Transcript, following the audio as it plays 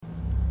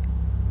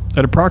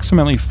At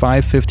approximately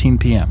 5:15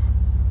 p.m.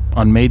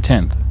 on May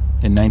 10th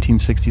in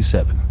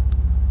 1967,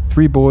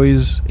 three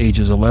boys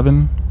ages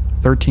 11,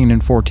 13,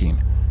 and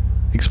 14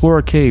 explore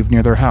a cave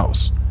near their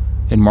house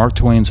in Mark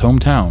Twain's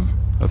hometown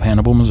of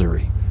Hannibal,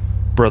 Missouri.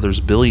 Brothers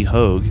Billy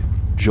Hogue,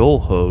 Joel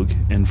Hogue,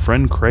 and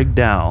friend Craig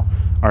Dow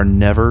are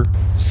never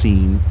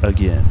seen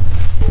again.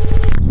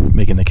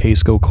 Making the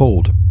case go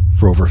cold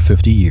for over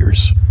 50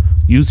 years.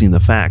 Using the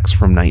facts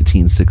from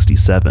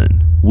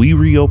 1967, we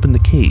reopen the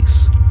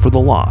case for the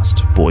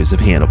lost boys of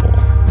Hannibal.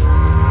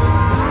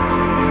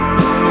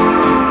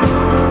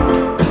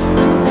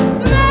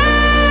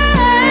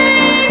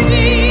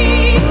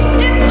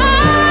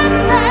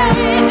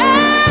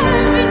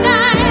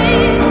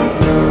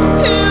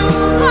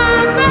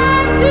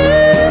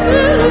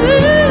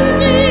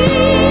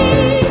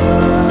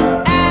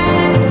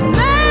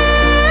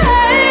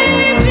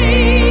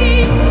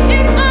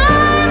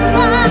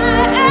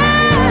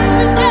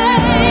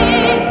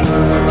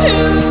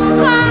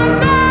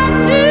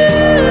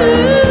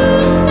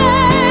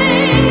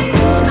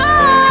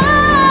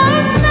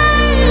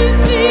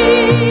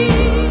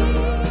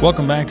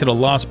 Welcome back to the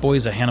Lost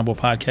Boys of Hannibal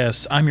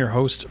podcast. I'm your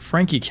host,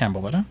 Frankie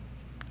Campbelletta,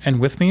 and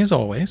with me, as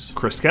always,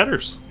 Chris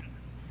Sketters.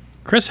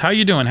 Chris, how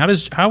you doing?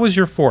 How was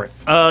your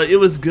 4th? It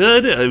was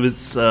good. It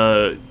was,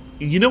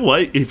 you know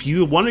what? If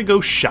you want to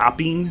go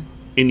shopping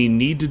and you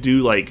need to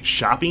do, like,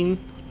 shopping,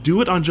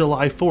 do it on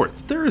July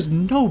 4th. There is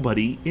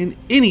nobody in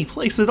any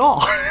place at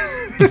all.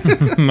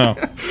 No.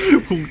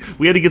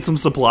 We had to get some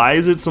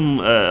supplies at some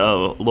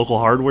local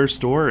hardware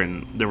store,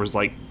 and there was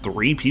like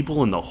 3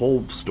 people in the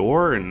whole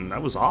store, and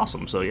that was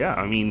awesome. So yeah,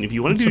 I mean, if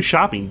you want to do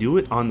shopping, do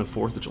it on the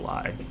 4th of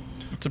July.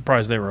 I'm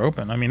surprised they were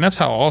open. I mean, that's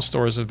how all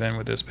stores have been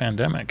with this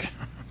pandemic.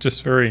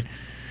 Just very...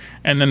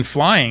 And then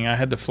flying, I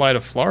had to fly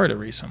to Florida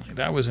recently.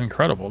 That was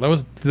incredible. That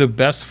was the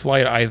best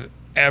flight I've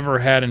ever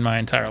had in my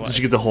entire life. Did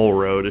you get the whole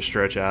row to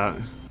stretch out?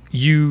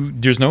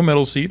 There's no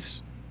middle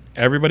seats.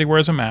 Everybody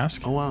wears a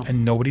mask. Oh, wow.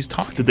 And nobody's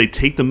talking. Did they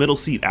take the middle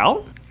seat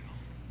out?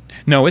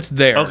 No, it's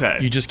there. Okay.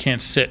 You just can't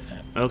sit in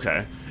it.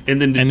 Okay.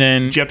 And then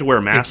did you have to wear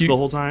a mask the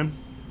whole time?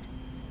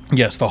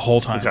 Yes, the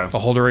whole time. Okay. The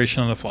whole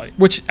duration of the flight.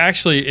 Which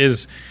actually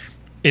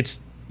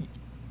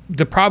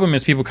the problem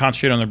is people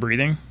concentrate on their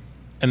breathing,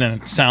 and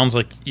then it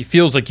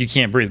feels like you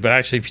can't breathe, but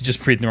actually if you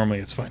just breathe normally,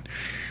 it's fine.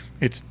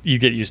 You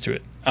get used to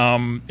it.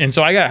 And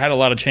so I had a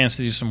lot of chance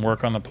to do some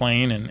work on the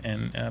plane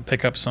and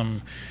pick up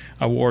some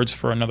awards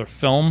for another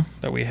film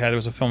that we had. There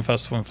was a film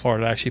festival in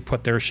Florida that actually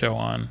put their show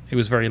on. It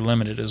was very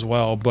limited as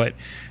well, but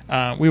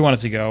we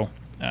wanted to go.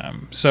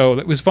 So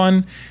it was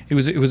fun. It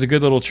was a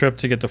good little trip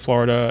to get to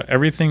Florida.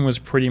 Everything was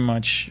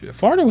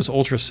Florida was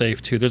ultra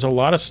safe too. There's a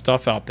lot of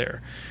stuff out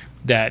there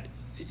that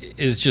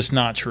is just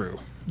not true.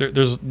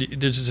 There's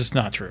just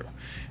not true.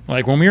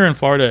 Like when we were in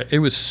Florida, it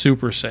was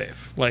super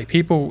safe. Like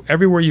people,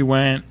 everywhere you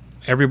went,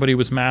 everybody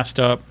was masked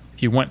up.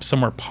 If you went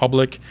somewhere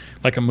public,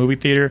 like a movie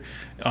theater,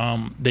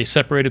 they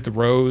separated the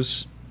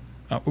rows.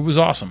 It was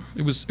awesome.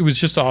 It was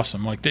just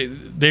awesome. Like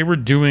they were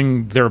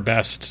doing their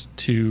best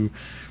to,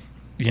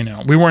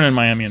 we weren't in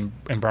Miami and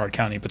Broward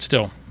County, but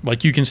still,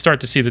 like you can start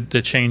to see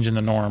the change in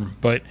the norm.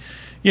 But,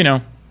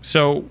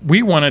 so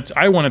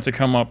I wanted to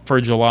come up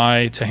for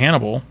July to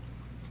Hannibal,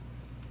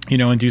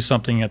 and do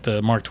something at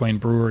the Mark Twain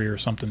Brewery or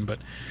something, but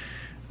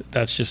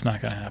that's just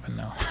not going to happen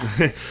now.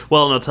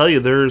 Well, and I'll tell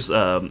you, there's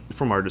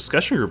from our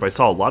discussion group, I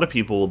saw a lot of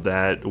people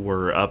that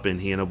were up in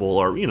Hannibal,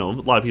 or a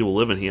lot of people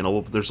live in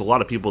Hannibal, but there's a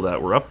lot of people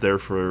that were up there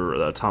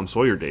for Tom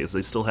Sawyer days.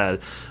 They still had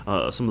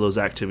some of those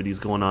activities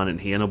going on in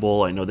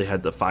Hannibal. I know they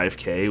had the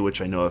 5K, which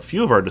I know a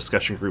few of our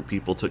discussion group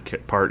people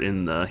took part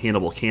in the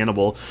Hannibal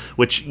Cannibal,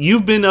 which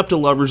you've been up to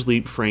Lover's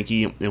Leap,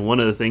 Frankie, and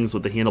one of the things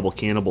with the Hannibal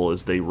Cannibal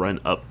is they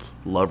run up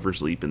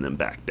Lover's Leap and then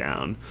back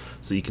down.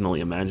 So you can only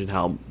imagine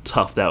how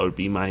tough that would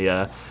be.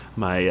 My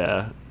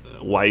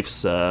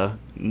wife's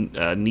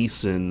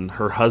niece and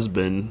her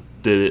husband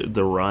did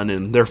the run,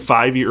 and their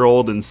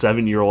 5-year-old and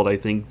 7-year-old I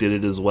think did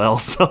it as well.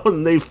 So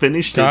and they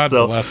finished God it.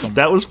 So bless them.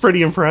 that was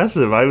pretty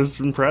impressive. I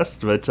was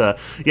impressed. But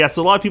yeah, it's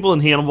a lot of people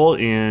in Hannibal,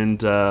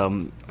 and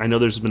I know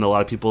there's been a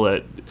lot of people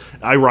that,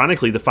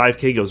 ironically, the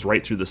 5K goes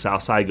right through the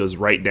south side, goes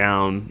right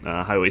down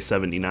Highway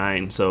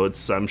 79. So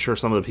I'm sure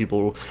some of the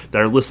people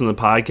that are listening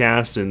to the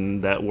podcast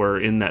and that were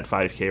in that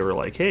 5K were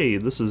like, hey,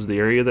 this is the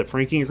area that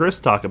Frankie and Chris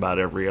talk about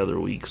every other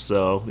week.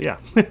 So yeah.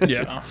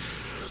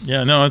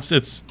 Yeah, no,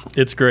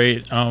 it's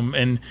great.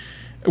 And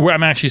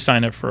I'm actually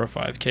signed up for a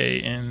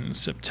 5K in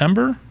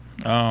September.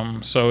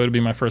 So it'll be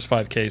my first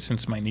 5K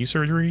since my knee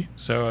surgery.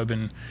 So I've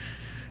been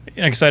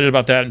excited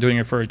about that and doing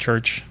it for a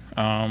church.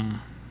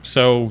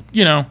 So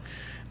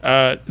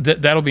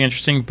that'll be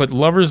interesting. But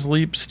Lover's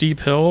Leap steep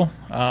hill,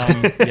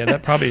 that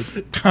probably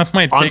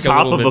might take on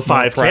top a little of bit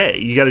a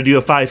 5K. You got to do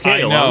a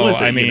 5K along with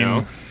it. I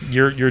mean,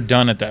 you're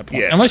done at that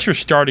point. Yeah. Unless you're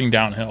starting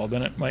downhill,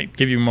 then it might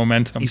give you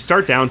momentum. You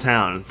start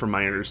downtown, from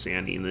my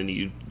understanding, and then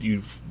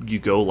you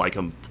go like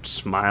a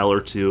mile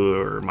or two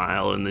or a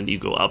mile, and then you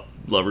go up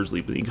Lover's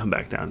Leap, and then you come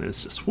back down, and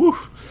it's just whew.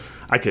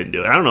 I couldn't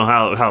do it. I don't know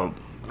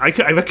I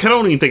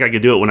don't even think I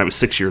could do it when I was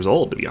 6 years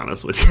old, to be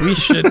honest with you.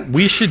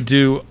 We should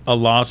do a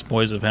Lost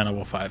Boys of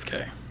Hannibal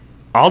 5K.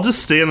 I'll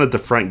just stand at the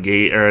front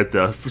gate or at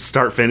the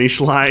start finish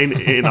line,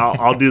 and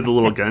I'll do the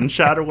little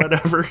gunshot or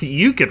whatever.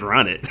 You can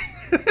run it.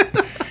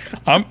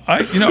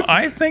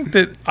 I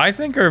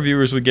think our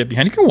viewers would get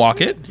behind. You can walk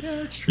it, Yeah,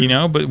 that's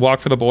true. but walk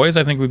for the boys.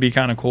 I think would be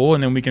kind of cool,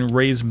 and then we can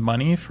raise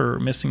money for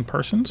missing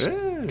persons.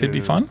 Yeah. Could be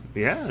fun.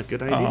 Yeah,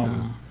 good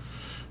idea.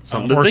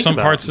 Something to Or think some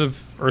about. parts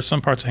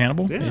of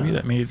Hannibal, Yeah. maybe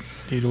that need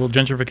a little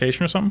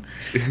gentrification or something.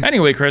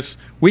 Anyway, Chris,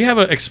 we have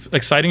an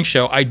exciting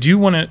show. I do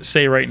want to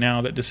say right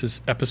now that this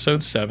is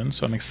episode 7,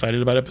 so I'm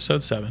excited about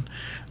episode 7.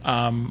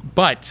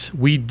 But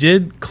we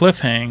did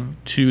cliffhang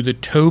to the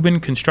Tobin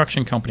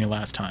Construction Company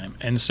last time,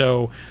 and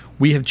so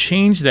we have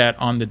changed that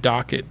on the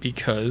docket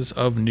because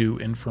of new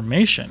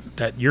information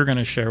that you're going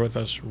to share with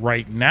us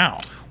right now.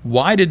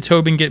 Why did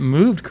Tobin get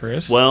moved,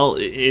 Chris? Well,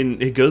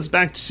 it goes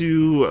back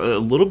to a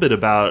little bit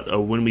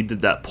about when we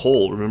did that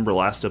poll. Remember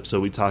last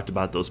episode we talked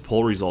about those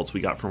poll results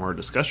we got from our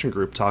discussion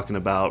group talking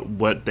about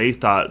what they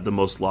thought the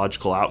most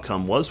logical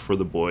outcome was for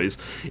the boys.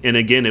 And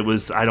again, it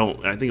was I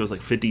think it was like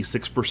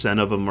 56%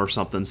 of them or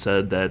something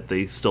said that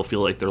they still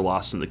feel like they're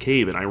lost in the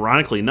cave. And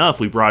ironically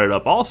enough, we brought it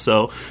up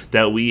also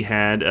that we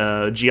had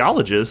a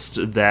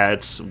geologist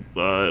that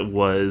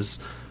was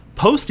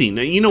posting.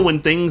 When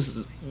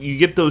things, you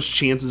get those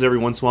chances every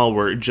once in a while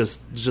where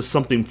just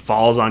something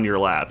falls on your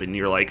lap and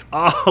you're like,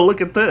 oh,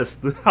 look at this,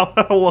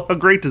 how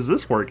great does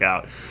this work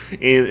out?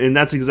 And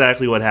that's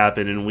exactly what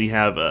happened. And we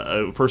have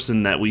a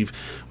person that we've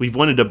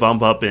wanted to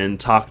bump up and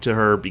talk to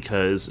her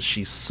because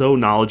she's so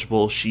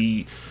knowledgeable.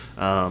 She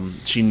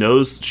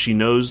knows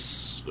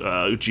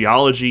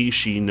geology,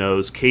 she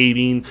knows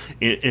caving,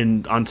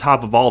 and on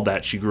top of all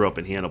that, she grew up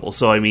in Hannibal.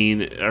 So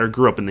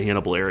grew up in the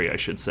Hannibal area, I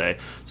should say.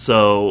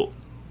 So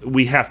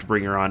we have to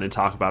bring her on and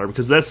talk about her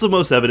because that's the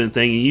most evident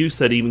thing. And you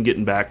said even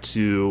getting back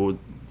to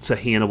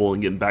Hannibal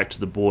and getting back to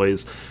the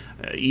boys,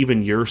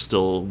 even you're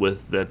still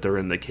with that they're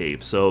in the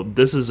cave. So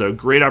this is a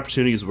great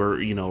opportunity as we're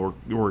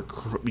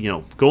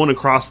going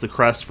across the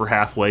crest for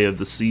halfway of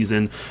the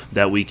season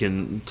that we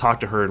can talk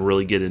to her and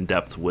really get in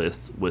depth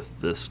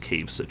with this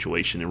cave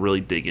situation and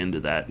really dig into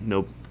that.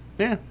 No,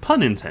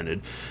 pun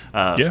intended.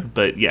 But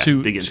yeah,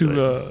 dig into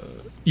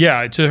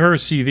it. To her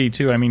CV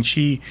too. I mean,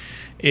 she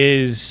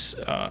is.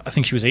 I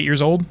think she was 8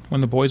 years old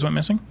when the boys went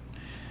missing.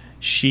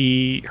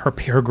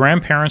 Her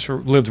grandparents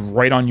lived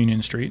right on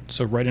Union Street,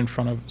 so right in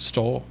front of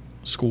Stoll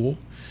School,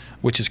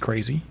 which is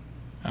crazy.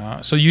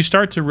 So you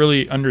start to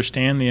really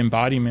understand the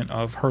embodiment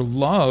of her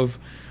love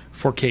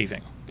for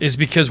caving. Is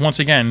because once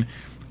again,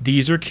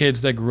 these are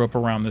kids that grew up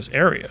around this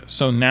area.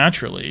 So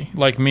naturally,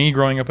 like me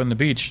growing up on the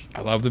beach,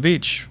 I love the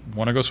beach.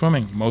 Want to go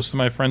swimming. Most of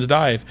my friends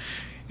dive.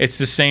 It's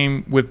the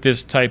same with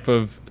this type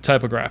of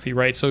typography,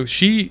 right? So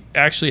she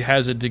actually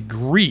has a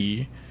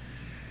degree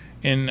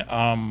in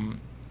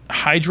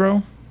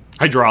hydrology.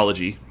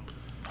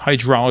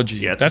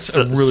 Yeah, it's that's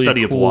a really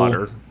study cool, of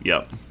water.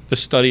 Yep. The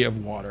study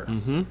of water.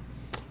 Mm-hmm.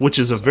 Which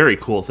is a very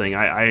cool thing.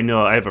 I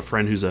know I have a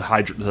friend who's a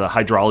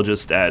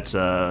hydrologist at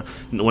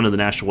one of the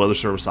National Weather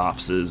Service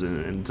offices,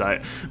 and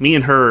me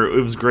and her, it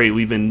was great.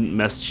 We've been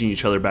messaging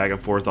each other back and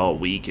forth all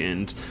week,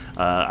 and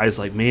I was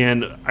like,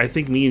 man, I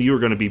think me and you are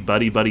going to be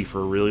buddy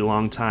for a really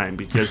long time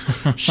because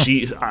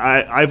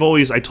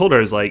I told her,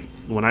 I was like,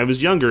 when I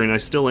was younger, and I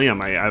still am,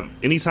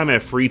 anytime I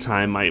have free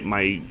time,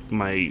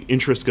 my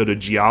interests go to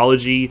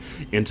geology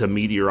and to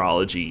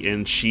meteorology,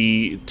 and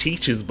she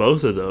teaches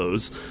both of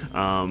those,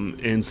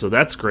 and so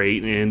that's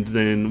great. And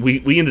then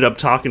we ended up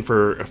talking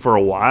for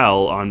a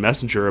while on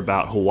Messenger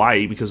about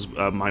Hawaii because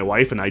my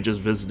wife and I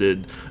just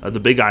visited the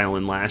Big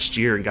Island last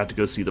year and got to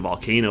go see the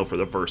volcano for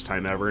the first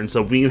time ever. And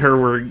so me and her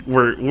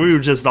we were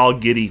just all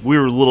giddy. We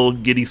were little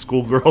giddy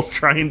schoolgirls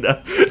trying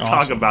to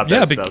talk about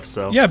that stuff.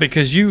 So yeah,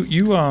 because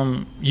you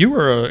were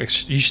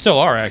you still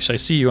are actually. I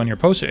see you on your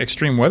poster,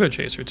 extreme weather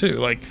chaser too.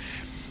 Like.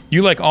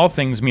 You like all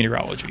things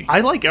meteorology.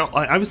 I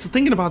was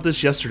thinking about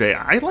this yesterday.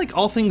 I like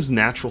all things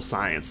natural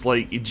science,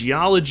 like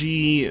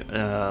geology,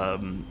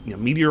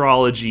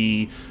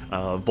 meteorology,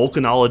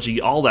 volcanology.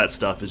 All that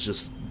stuff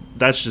is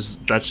that's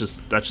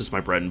just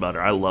my bread and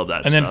butter. I love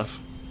that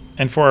stuff.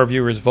 And for our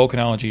viewers,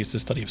 volcanology is the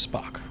study of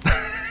Spock.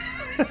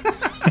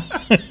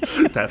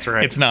 That's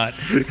right. It's not.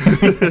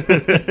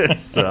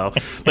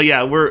 But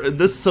yeah,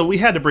 so we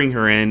had to bring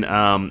her in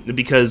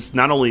because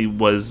not only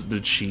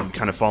did she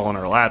kind of fall in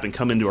our lap and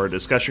come into our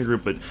discussion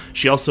group, but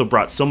she also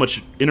brought so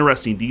much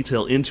interesting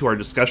detail into our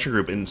discussion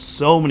group, and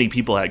so many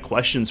people had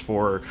questions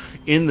for her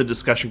in the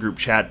discussion group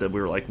chat that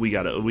we were like, we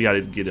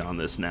gotta get on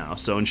this now.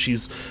 So, and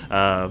she's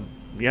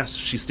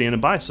she's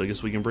standing by, so I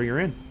guess we can bring her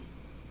in.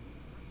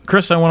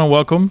 Chris, I want to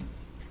welcome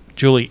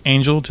Julie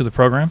Angel to the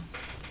program.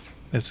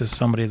 This is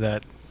somebody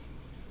that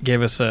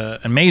gave us an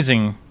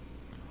amazing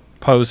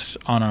post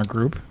on our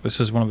group. This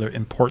is one of the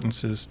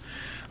importances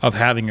of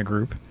having a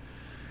group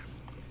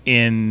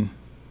in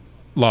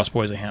Lost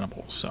Boys of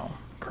Hannibal. So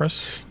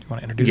Chris, do you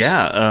want to introduce?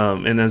 Yeah,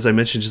 and as I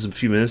mentioned just a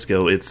few minutes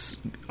ago, it's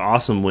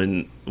awesome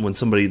when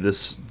somebody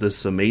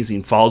this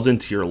amazing falls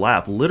into your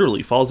lap,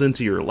 literally falls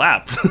into your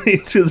lap,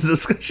 into the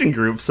discussion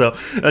group. So,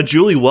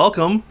 Julie,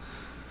 welcome.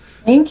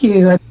 Thank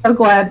you.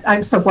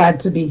 I'm so glad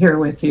to be here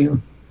with you.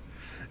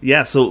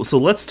 Yeah, so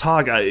let's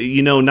talk.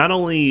 Not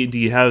only do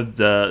you have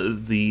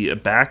the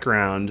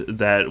background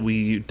that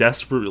we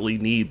desperately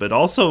need, but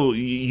also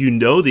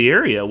the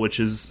area, which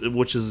is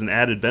an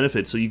added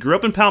benefit. So you grew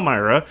up in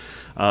Palmyra,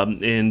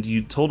 and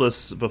you told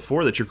us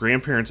before that your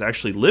grandparents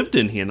actually lived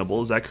in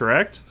Hannibal. Is that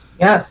correct?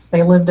 Yes,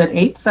 they lived at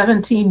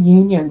 817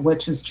 Union,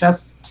 which is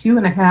just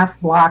 2.5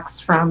 blocks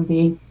from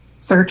the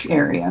search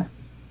area.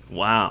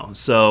 Wow.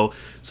 So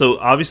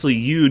obviously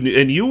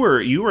you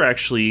were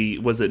actually,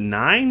 was it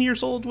 9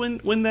 years old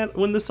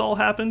when this all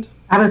happened?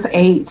 I was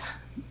 8.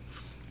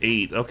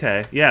 8.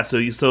 Okay. Yeah. So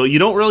you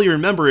don't really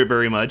remember it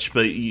very much,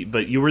 but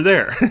you were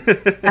there.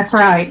 That's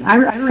right.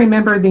 I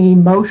remember the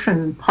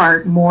emotion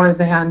part more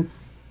than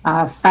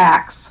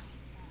facts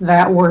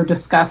that were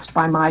discussed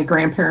by my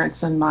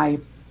grandparents and my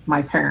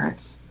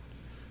parents.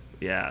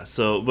 Yeah,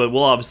 but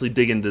we'll obviously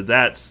dig into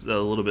that a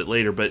little bit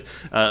later. But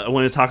I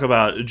want to talk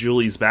about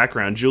Julie's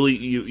background. Julie,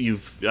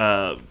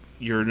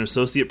 you're an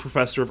associate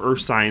professor of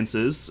earth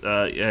sciences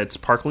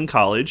at Parkland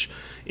College,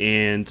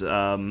 and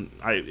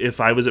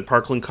if I was at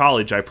Parkland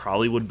College, I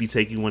probably would be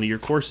taking one of your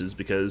courses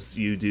because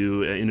you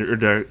do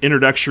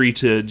introductory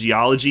to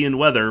geology and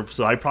weather.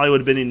 So I probably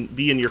would have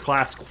be in your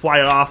class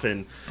quite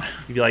often.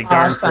 You'd be like,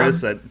 darn, awesome. Chris,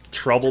 that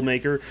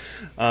troublemaker.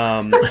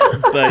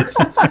 But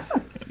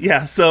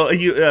yeah, so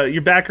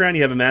your background,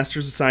 you have a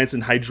master's of science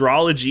in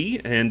hydrology,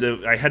 and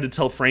I had to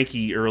tell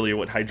Frankie earlier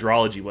what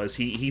hydrology was.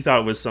 He thought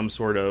it was some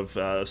sort of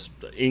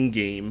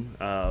in-game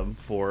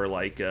for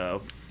like,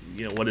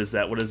 what is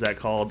that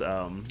called?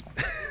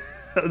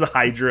 The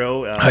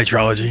hydro.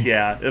 Hydrology.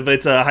 Yeah,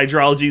 but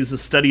hydrology is the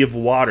study of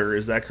water.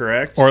 Is that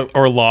correct?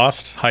 Or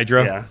lost,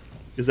 hydro. Yeah.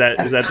 Is that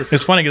the...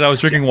 It's funny because I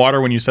was drinking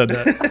water when you said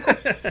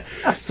that.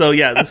 So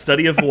yeah, the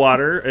study of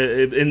water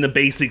in the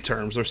basic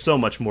terms. There's so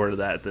much more to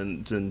that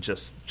than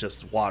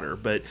just water.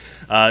 But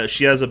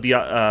she has a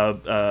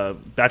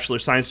Bachelor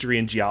of Science degree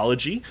in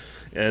geology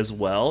as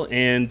well,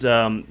 and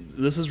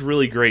this is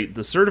really great.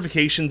 The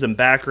certifications and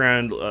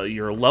background: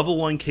 you're a level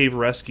 1 cave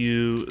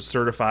rescue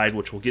certified,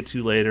 which we'll get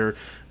to later.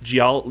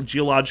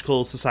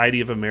 Geological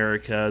Society of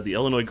America, the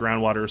Illinois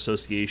Groundwater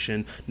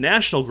Association,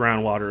 National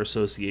Groundwater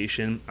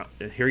Association.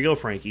 Here you go,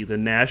 Frankie. The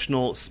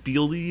National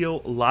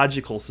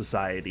Speleological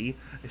Society.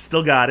 I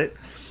still got it.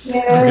 Yay.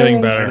 I'm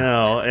getting better. I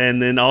know.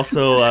 And then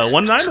also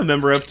one that I'm a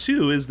member of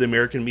too is the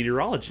American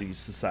Meteorology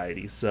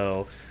Society.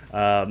 So.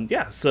 Well,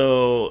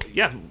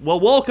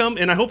 welcome,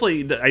 and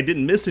hopefully I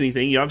didn't miss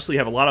anything. You obviously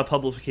have a lot of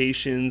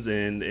publications,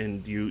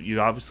 and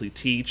you obviously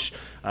teach,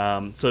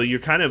 so you're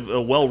kind of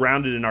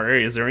well-rounded in our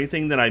area. Is there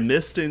anything that I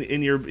missed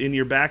in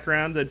your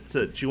background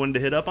that you wanted to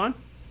hit up on?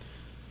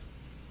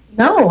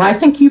 No, I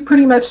think you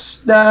pretty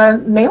much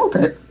nailed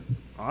it.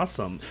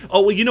 Awesome.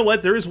 Oh, well, you know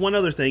what? There is one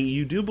other thing.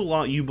 You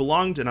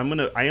belonged, and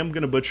I am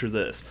gonna butcher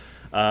this.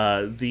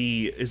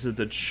 Is it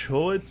the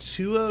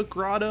Choatua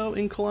Grotto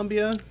in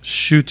Colombia?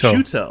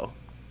 Shuto.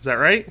 Is that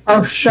right?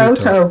 Oh,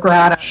 Shoto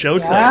Grotto.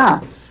 Shoto.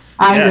 Yeah.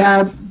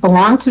 I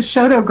belonged to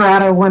Shoto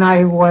Grotto when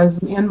I was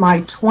in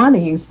my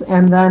 20s,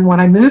 and then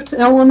when I moved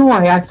to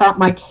Illinois, I thought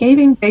my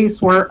caving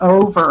days were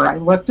over. I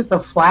looked at the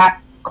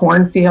flat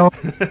cornfield.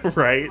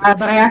 Right.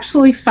 But I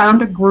actually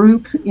found a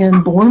group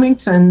in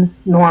Bloomington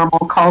Normal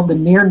called the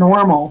Near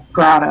Normal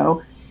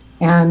Grotto,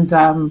 and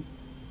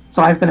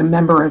so I've been a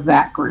member of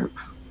that group.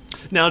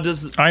 Now,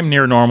 I'm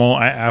near normal.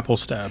 I apple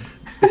stab.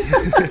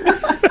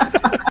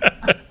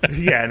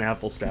 Yeah, an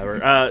apple stabber.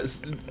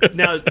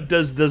 Now,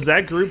 does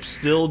that group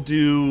still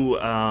do?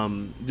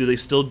 Do they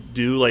still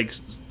do like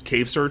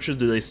cave searches?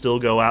 Do they still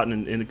go out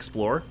and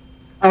explore?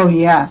 Oh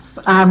yes,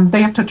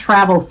 they have to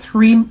travel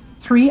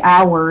three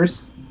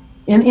hours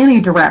in any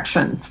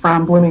direction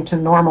from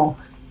Bloomington Normal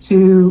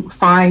to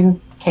find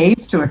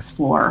caves to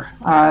explore.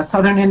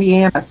 Southern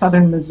Indiana,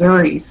 southern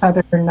Missouri,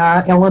 southern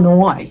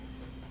Illinois.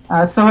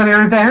 So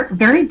they're a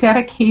very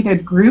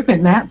dedicated group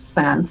in that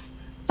sense.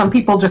 Some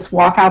people just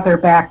walk out their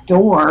back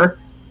door,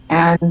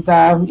 and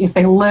if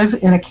they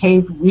live in a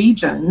cave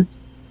region,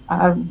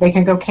 they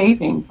can go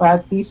caving.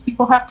 But these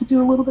people have to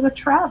do a little bit of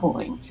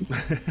traveling.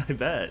 I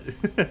bet.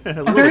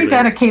 A very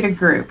dedicated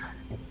group.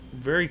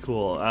 Very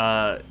cool.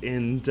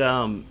 And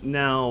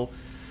now,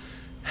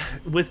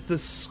 with the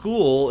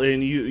school,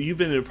 and you've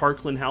been at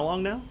Parkland how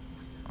long now?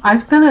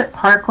 I've been at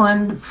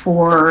Parkland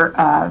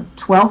for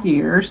 12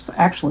 years,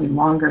 actually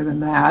longer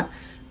than that.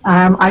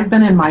 I've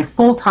been in my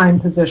full-time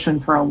position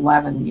for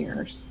 11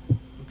 years.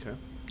 Okay.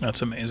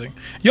 That's amazing.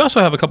 You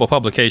also have a couple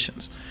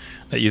publications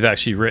that you've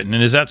actually written.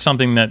 And is that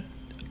something that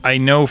I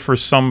know for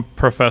some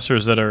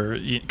professors that are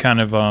kind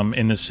of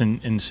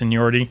in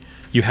seniority,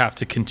 you have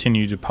to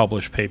continue to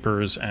publish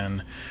papers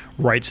and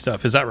write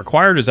stuff. Is that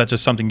required, or is that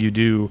just something you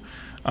do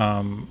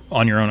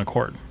on your own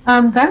accord?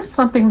 That's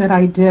something that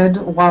I did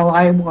while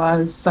I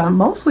was,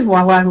 mostly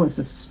while I was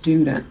a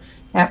student.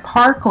 At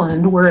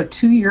Parkland, we're a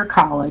 2-year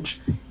college,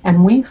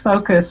 and we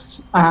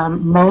focused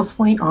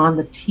mostly on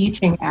the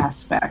teaching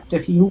aspect.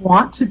 If you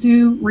want to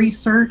do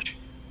research,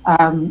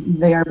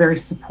 they are very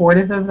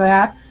supportive of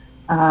that.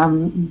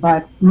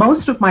 But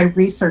most of my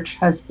research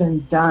has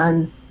been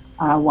done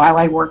while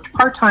I worked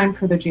part-time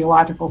for the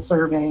Geological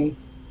Survey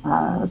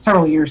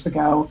several years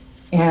ago,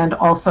 and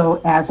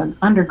also as an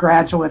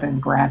undergraduate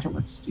and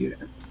graduate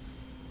student.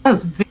 I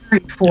was very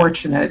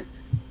fortunate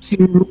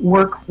to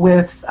work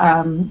with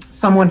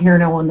someone here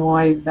in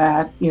Illinois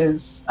that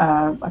is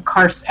a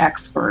karst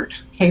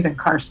expert, cave and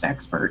karst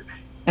expert.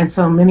 And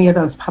so many of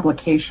those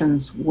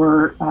publications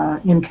were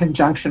in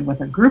conjunction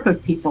with a group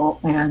of people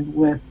and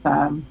with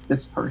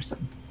this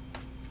person.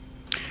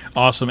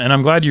 Awesome. And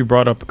I'm glad you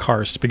brought up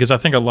karst, because I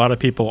think a lot of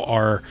people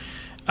are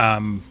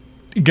going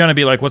to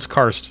be like, what's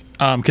karst?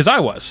 Because I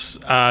was.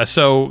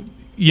 So,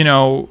 you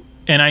know,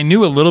 and I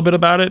knew a little bit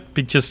about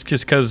it just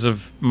because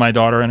of my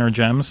daughter and her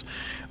gems,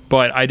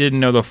 but I didn't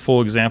know the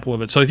full example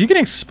of it. So if you can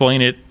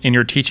explain it in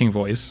your teaching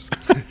voice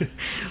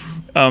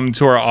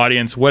to our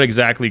audience, what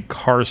exactly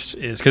karst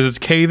is, because it's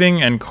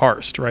caving and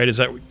karst, right? Is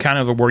that kind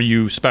of where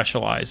you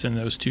specialize in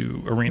those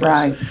two arenas?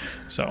 Right.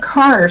 So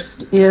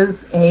karst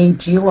is a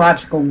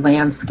geological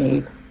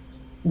landscape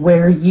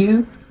where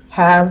you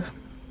have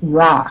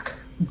rock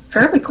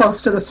fairly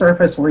close to the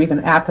surface or even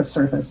at the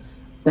surface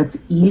that's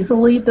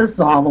easily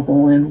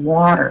dissolvable in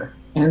water.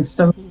 And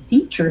so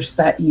features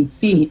that you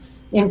see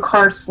in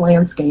karst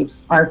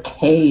landscapes are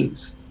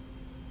caves,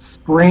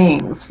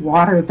 springs,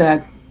 water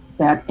that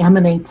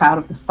emanates out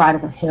of the side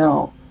of a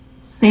hill,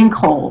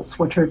 sinkholes,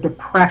 which are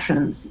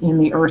depressions in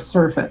the Earth's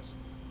surface.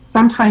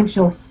 Sometimes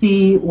you'll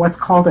see what's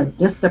called a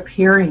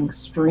disappearing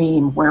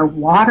stream, where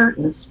water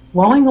is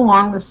flowing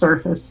along the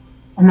surface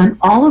and then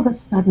all of a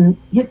sudden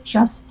it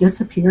just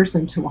disappears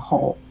into a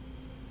hole.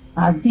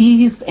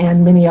 These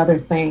and many other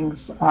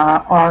things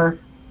are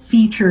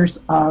features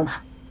of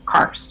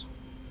karst.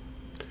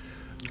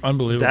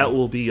 Unbelievable. That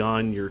will be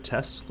on your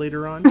test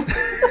later on.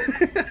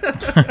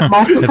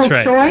 Multiple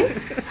right.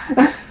 choice.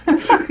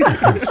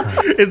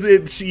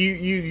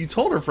 You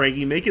told her,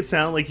 Frankie, make it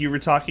sound like you were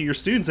talking to your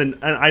students, and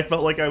I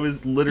felt like I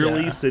was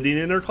literally sitting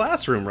in her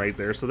classroom right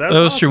there. So that's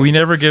awesome. True. We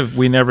never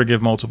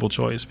give multiple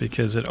choice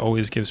because it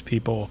always gives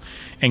people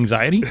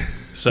anxiety.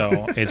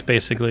 So it's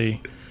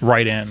basically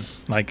right in.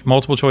 Like,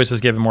 multiple choice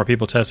is giving more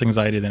people test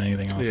anxiety than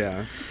anything else.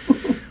 Yeah.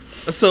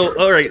 So,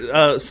 all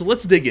right, so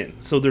let's dig in.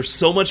 So there's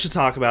so much to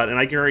talk about, and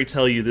I can already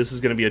tell you this is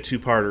going to be a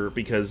two-parter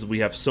because we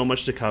have so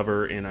much to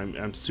cover, and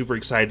I'm super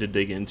excited to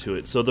dig into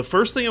it. So the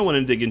first thing I want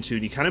to dig into,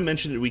 and you kind of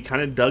mentioned it, we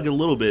kind of dug a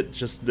little bit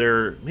just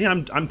there.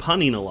 Man, I'm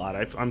punning a lot.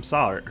 I'm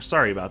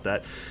sorry about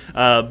that.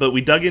 But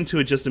we dug into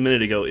it just a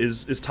minute ago,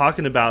 is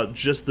talking about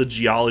just the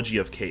geology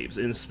of caves.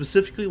 And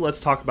specifically, let's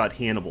talk about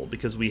Hannibal,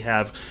 because we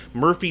have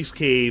Murphy's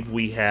Cave,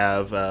 we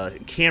have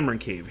Cameron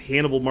Cave,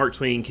 Hannibal Mark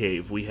Twain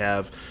Cave, we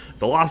have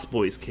the Lost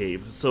Boys Cave.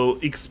 So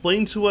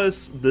explain to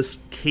us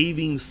this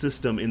caving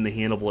system in the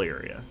Hannibal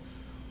area.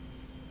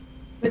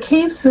 The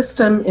cave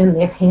system in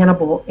the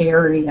Hannibal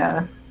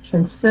area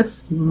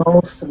consists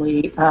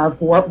mostly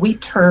of what we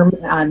term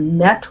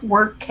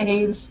network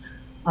caves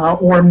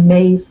or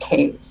maze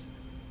caves.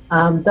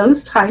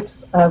 Those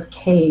types of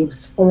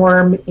caves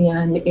form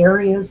in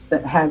areas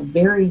that have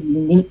very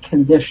unique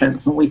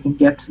conditions, and we can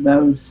get to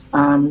those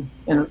in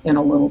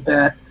a little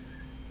bit.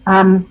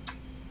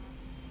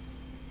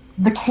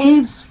 The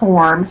caves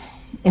form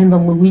in the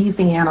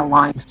Louisiana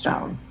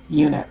limestone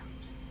unit,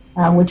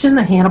 which in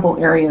the Hannibal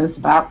area is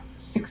about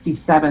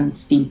 67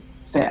 feet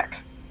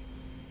thick.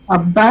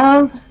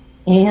 Above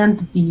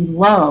and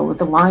below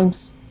the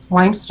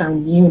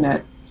limestone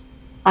unit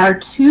are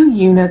two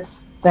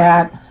units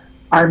that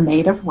are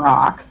made of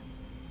rock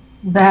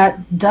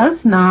that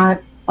does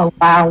not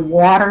allow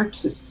water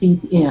to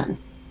seep in,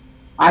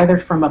 either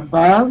from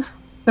above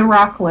the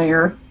rock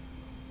layer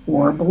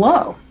or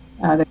below.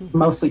 They're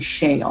mostly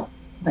shale.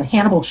 The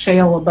Hannibal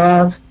Shale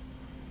above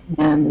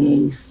and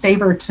the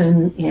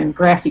Saverton and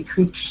Grassy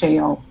Creek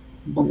Shale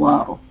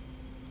below.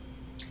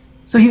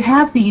 So you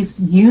have these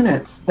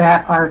units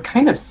that are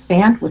kind of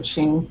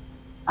sandwiching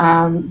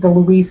the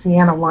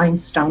Louisiana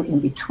limestone in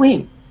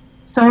between.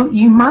 So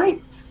you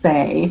might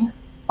say,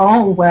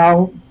 oh,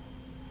 well,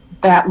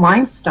 that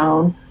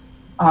limestone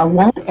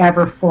won't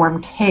ever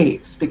form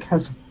caves,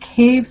 because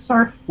caves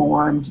are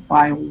formed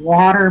by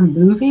water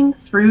moving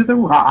through the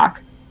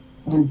rock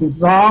and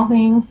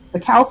dissolving the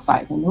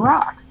calcite in the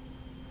rock.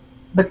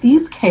 But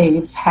these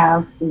caves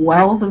have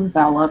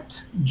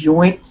well-developed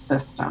joint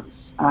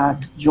systems.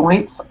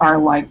 Joints are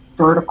like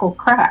vertical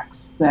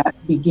cracks that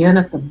begin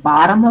at the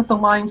bottom of the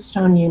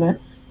limestone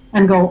unit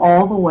and go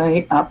all the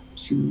way up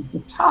to the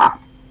top.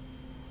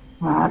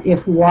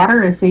 If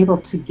water is able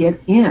to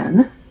get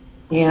in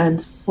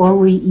and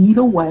slowly eat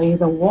away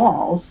the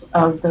walls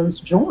of those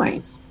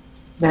joints,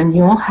 then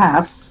you'll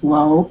have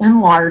slow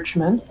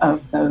enlargement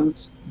of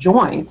those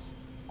joints,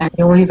 and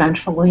you'll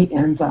eventually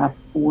end up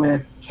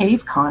with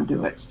cave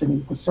conduits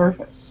beneath the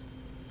surface.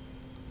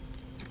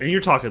 And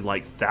you're talking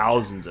like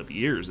thousands of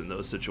years in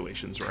those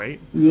situations, right?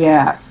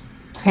 Yes.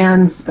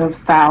 tens of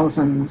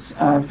thousands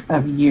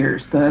of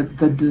years.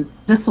 The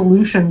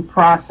dissolution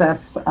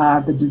process,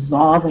 the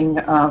dissolving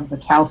of the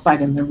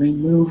calcite and the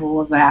removal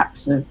of that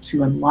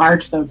to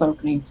enlarge those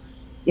openings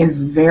is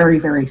very,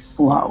 very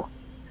slow.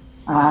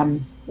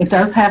 It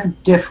does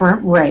have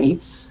different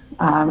rates.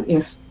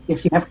 If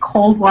you have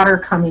cold water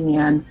coming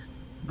in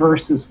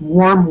versus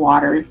warm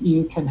water,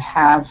 you can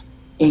have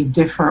a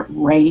different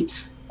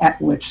rate at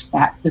which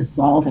that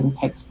dissolving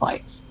takes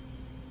place.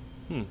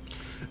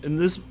 And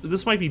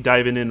this might be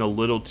diving in a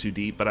little too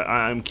deep, but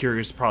I'm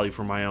curious probably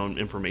for my own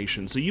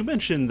information. So you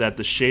mentioned that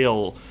the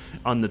shale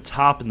on the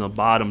top and the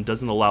bottom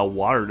doesn't allow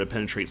water to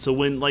penetrate. So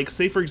when, like,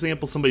 say, for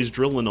example, somebody's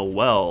drilling a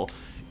well,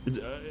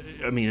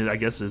 I mean, I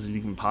guess is it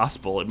even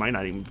possible? It might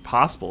not even be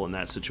possible in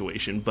that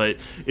situation. But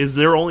is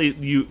there once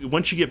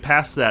you get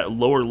past that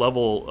lower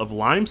level of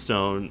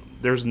limestone,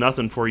 there's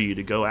nothing for you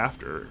to go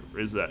after?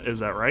 Is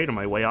that right? Am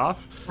I way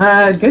off?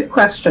 Good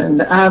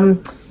question.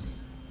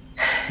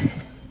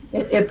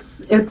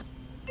 It's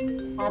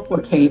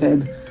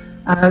complicated.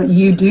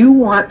 You do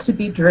want to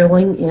be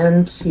drilling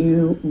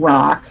into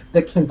rock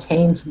that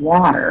contains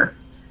water.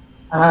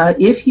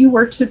 If you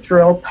were to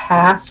drill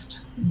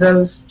past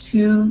those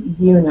two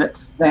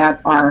units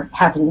that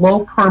have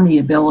low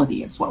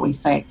permeability, is what we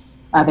say,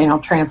 they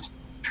don't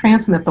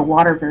transmit the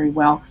water very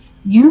well,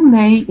 you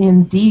may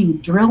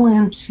indeed drill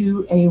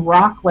into a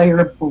rock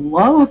layer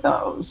below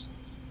those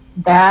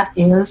that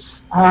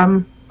is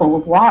full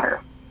of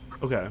water.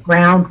 Okay.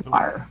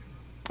 Groundwater.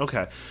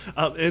 Okay.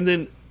 And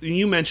then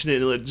you mentioned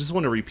it, I just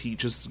want to repeat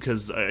just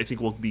because I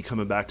think we'll be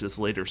coming back to this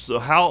later.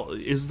 So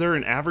is there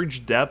an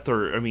average depth,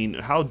 or, I mean,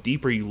 how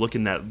deep are you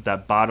looking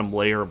that bottom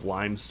layer of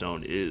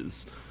limestone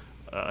is?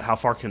 How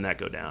far can that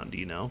go down? Do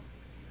you know?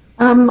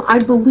 I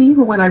believe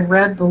when I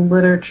read the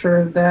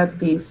literature that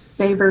the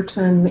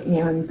Saverton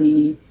and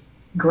the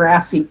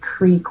Grassy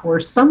Creek were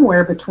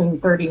somewhere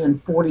between 30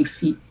 and 40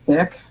 feet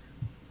thick.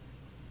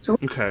 So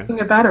we're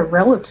talking about a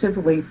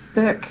relatively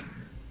thick,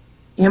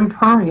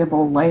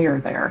 impermeable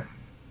layer there.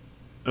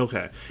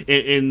 Okay.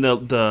 And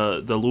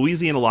the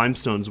Louisiana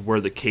limestones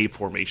where the cave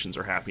formations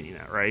are happening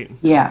at, right?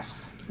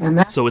 Yes.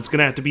 So it's going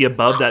to have to be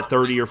above that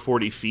 30 or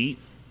 40 feet?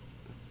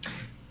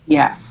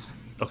 Yes.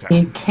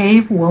 Okay. The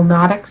cave will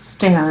not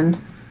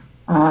extend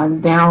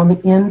down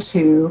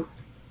into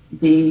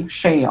the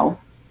shale,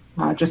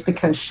 just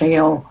because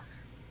shale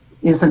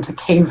isn't a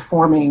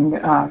cave-forming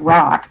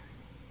rock.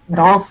 It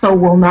also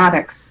will not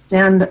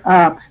extend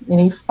up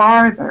any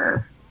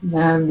farther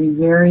than the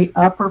very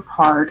upper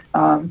part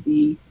of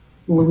the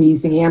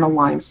Louisiana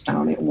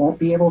limestone. It won't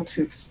be able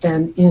to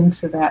extend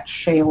into that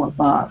shale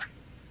above.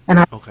 And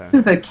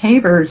the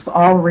cavers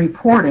all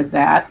reported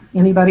that.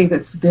 Anybody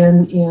that's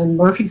been in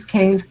Murphy's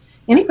Cave,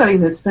 anybody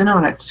that's been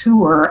on a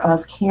tour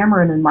of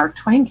Cameron and Mark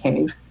Twain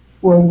Cave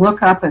will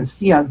look up and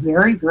see a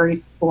very, very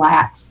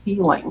flat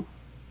ceiling.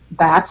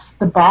 That's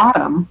the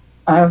bottom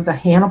of the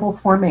Hannibal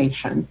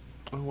Formation.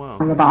 Oh, wow.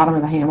 On the bottom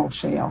of the Hannibal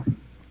Shale.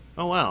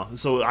 Oh, wow.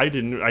 So I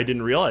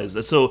didn't realize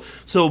that.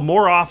 So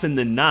more often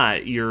than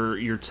not,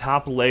 your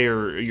top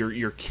layer,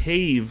 your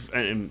cave,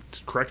 and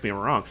correct me if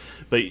I'm wrong,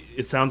 but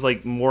it sounds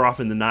like more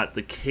often than not,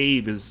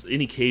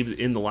 any cave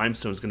in the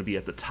limestone is going to be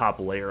at the top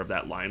layer of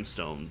that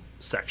limestone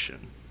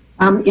section.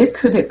 It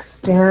could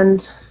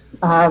extend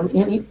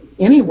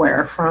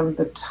anywhere from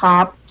the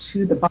top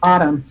to the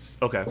bottom,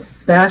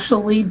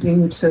 especially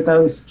due to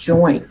those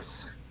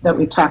joints that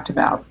we talked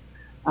about.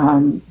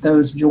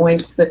 Those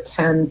joints that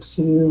tend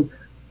to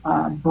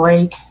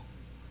break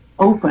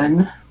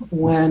open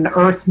when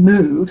Earth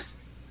moves.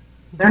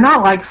 They're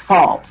not like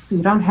faults.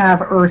 You don't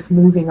have Earth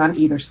moving on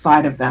either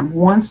side of them.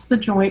 Once the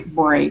joint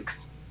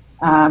breaks,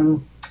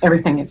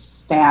 everything is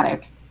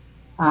static.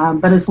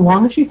 But as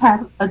long as you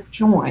have a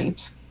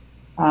joint,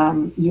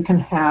 you can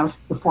have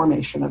the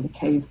formation of a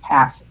cave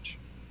passage.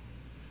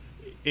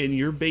 And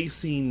you're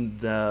basing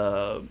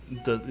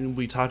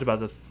we talked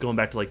about going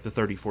back to like the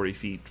 30, 40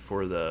 feet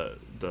for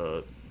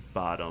the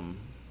bottom.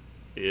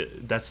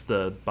 That's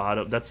the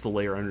bottom. That's the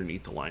layer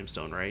underneath the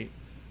limestone, right?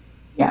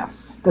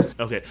 Yes.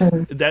 Okay.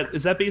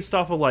 Is that based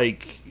off of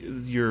like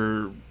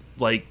your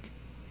like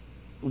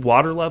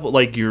water level,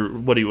 like your,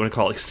 what do you want to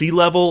call it, like sea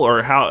level,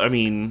 or how? I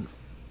mean,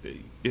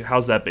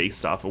 how's that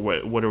based off of?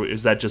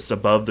 Is that just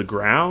above the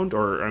ground,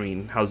 or I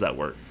mean, how's that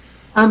work?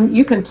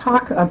 You can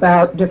talk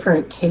about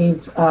different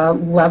cave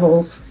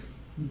levels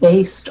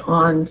based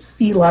on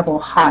sea level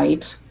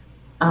height.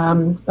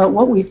 But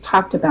what we've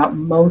talked about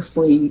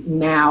mostly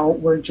now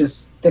were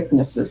just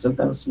thicknesses of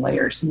those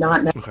layers,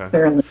 not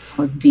necessarily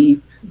how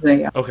deep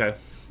they are. Okay.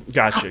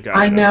 Gotcha.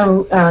 I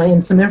know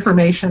in some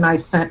information I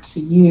sent to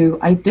you,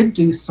 I did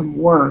do some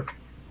work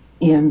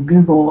in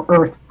Google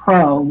Earth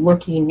Pro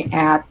looking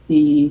at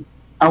the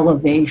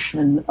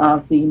elevation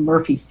of the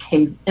Murphy's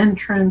Cave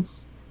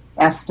entrance,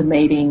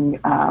 estimating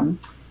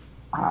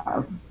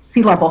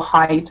sea level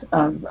height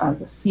of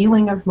the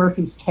ceiling of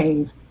Murphy's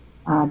Cave.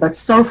 But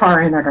so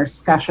far in our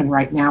discussion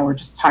right now, we're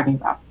just talking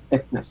about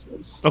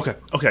thicknesses.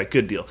 Okay,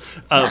 good deal.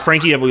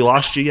 Frankie, have we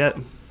lost you yet?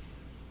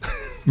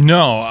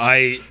 No,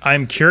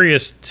 I'm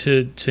curious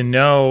to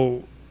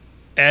know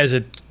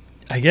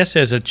I guess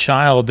as a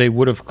child, they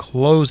would have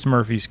closed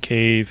Murphy's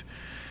Cave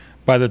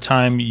by the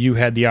time you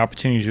had the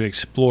opportunity to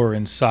explore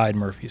inside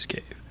Murphy's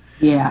Cave.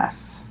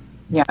 Yes.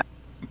 Yeah.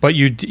 But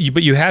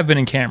you have been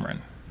in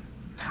Cameron.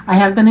 I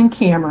have been in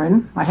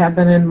Cameron. I have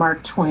been in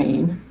Mark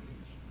Twain.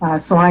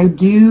 So I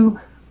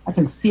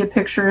can see a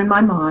picture in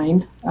my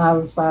mind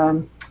of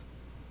the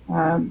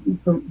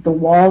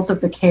walls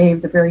of the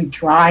cave, the very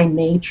dry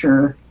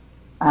nature,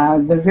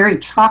 the very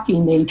chalky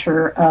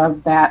nature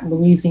of that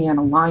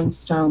Louisiana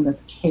limestone that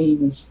the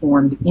cave is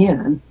formed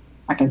in.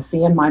 I can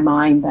see in my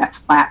mind that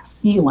flat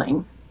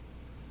ceiling.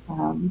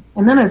 And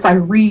then as I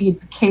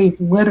read cave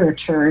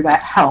literature,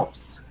 that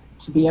helps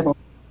to be able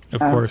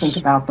to think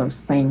about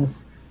those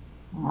things.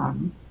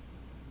 And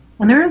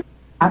there is...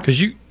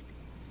 Because you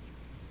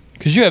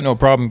have no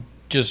problem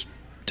just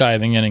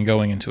diving in and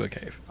going into a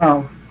cave.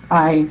 Oh,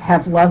 I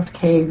have loved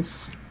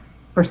caves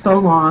for so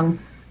long.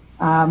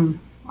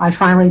 I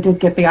finally did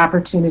get the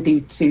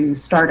opportunity to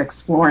start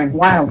exploring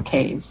wild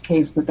caves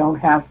that don't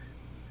have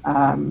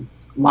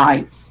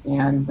lights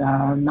and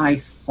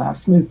nice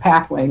smooth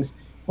pathways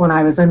when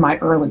I was in my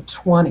early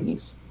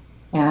 20s.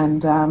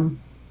 And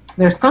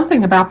there's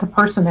something about the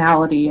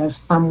personality of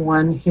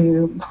someone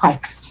who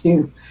likes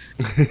to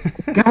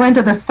go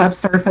into the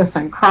subsurface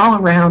and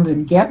crawl around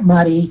and get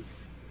muddy.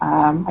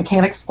 I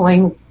can't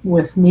explain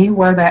with me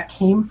where that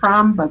came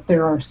from, but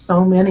there are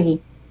so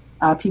many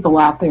people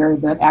out there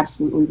that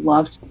absolutely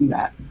love to do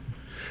that.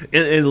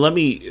 And let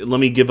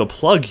me give a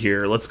plug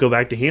here. Let's go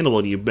back to Hannibal,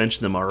 and you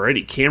mentioned them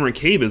already. Cameron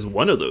Cave is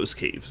one of those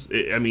caves.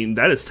 I mean,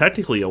 that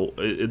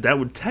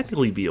would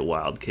technically be a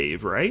wild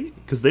cave, right?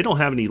 Because they don't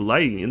have any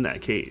lighting in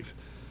that cave.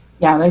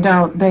 Yeah, they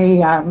don't. They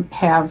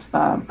have,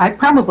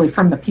 probably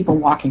from the people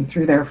walking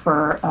through there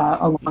for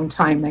a long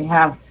time, they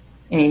have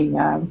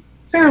a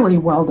fairly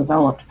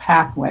well-developed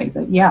pathway.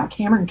 But yeah,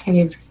 Cameron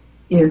Cave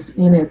is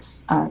in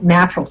its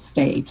natural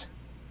state,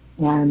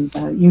 and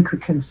you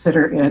could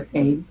consider it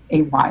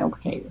a wild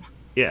cave.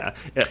 Yeah.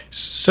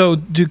 So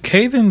do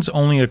cave-ins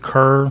only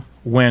occur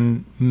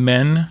when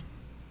men,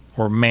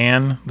 or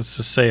man, let's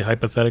just say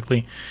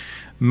hypothetically,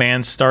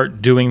 man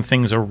start doing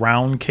things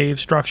around cave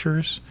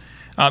structures?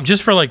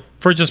 Just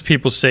for just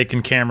people's sake,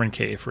 in Cameron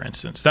Cave, for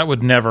instance, that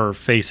would never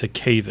face a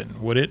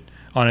cave-in, would it,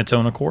 on its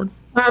own accord?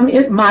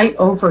 It might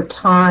over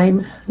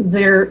time.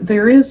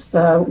 There is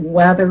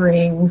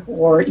weathering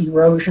or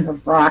erosion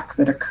of rock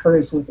that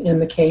occurs within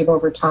the cave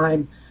over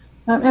time.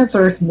 As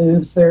Earth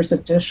moves, there's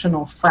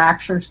additional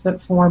fractures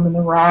that form in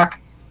the rock,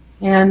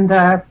 and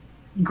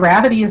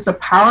gravity is a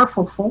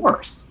powerful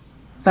force.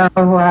 So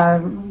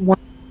when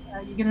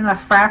you get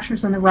enough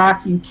fractures in the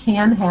rock, you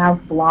can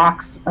have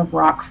blocks of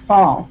rock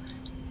fall.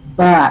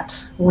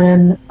 But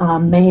when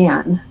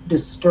man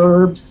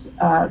disturbs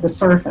the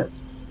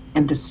surface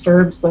and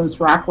disturbs those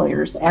rock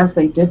layers, as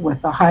they did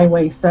with the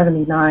Highway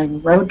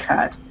 79 road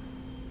cut,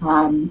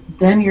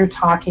 then you're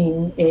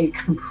talking a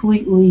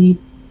completely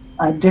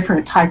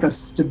different type of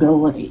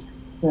stability.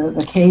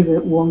 The cave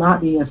will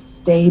not be as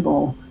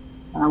stable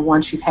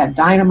once you've had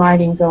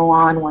dynamiting go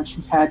on, once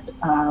you've had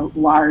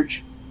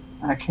large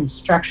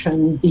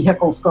construction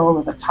vehicles go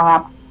over the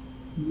top.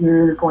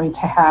 You're going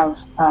to have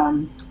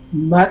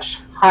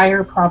much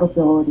higher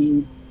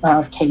probability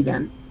of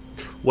cave-in.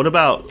 What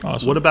about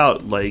Awesome. What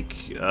about like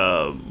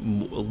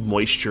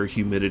moisture,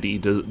 humidity?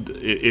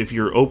 If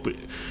you're open,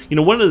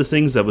 one of the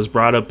things that was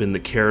brought up in the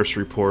Karras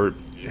report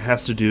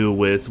has to do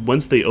with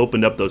once they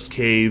opened up those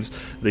caves,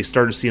 they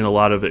started seeing a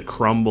lot of it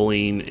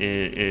crumbling.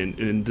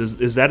 And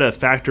is that a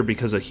factor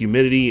because of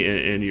humidity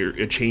and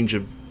a change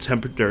of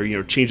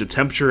temperature, change of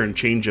temperature and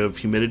change of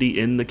humidity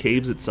in the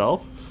caves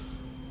itself?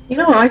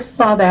 I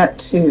saw that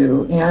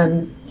too,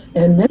 and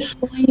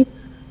initially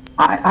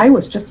I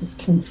was just as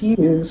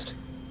confused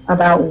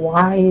about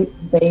why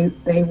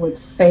they would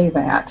say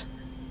that.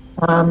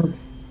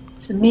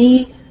 To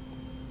me,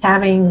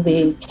 having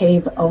the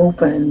cave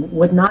open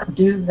would not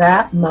do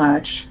that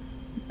much.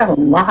 You have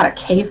a lot of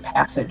cave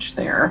passage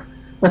there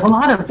with a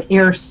lot of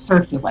air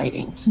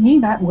circulating. To me,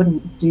 that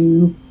wouldn't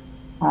do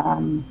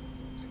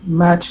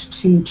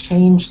much to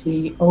change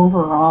the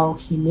overall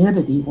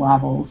humidity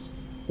levels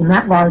in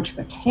that large of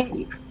a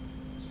cave.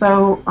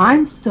 So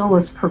I'm still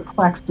as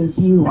perplexed as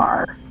you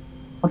are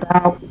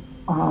about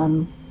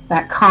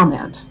that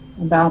comment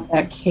about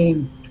that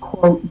cave,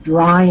 quote,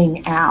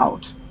 drying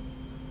out.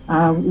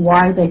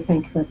 Why they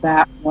think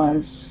that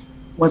was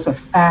a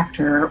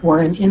factor or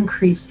an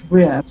increased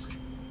risk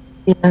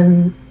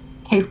in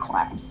cave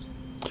collapse.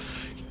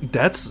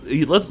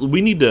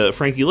 We need to,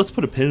 Frankie, let's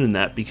put a pin in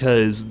that,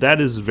 because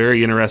that is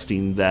very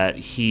interesting that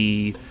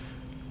he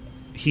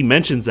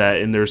mentions that,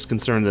 and there's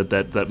concern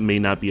that may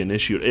not be an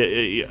issue.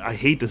 I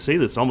hate to say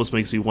this, it almost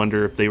makes me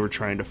wonder if they were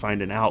trying to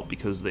find an out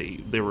because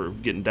they were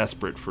getting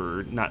desperate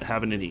for not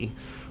having any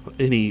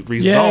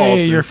results.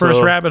 Yay, your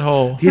first rabbit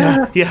hole.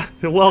 Yeah.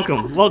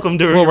 Welcome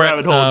to your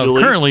rabbit hole,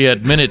 Julie. Currently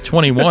at minute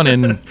 21,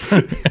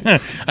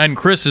 and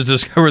Chris has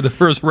discovered the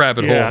first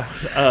rabbit hole.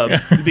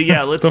 But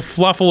yeah, let's. The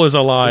Fluffle is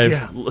alive.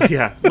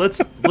 Yeah.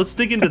 Let's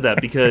dig into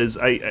that, because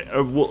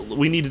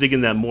we need to dig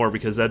in that more,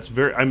 because that's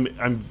very.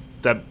 I'm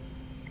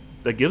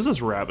that gives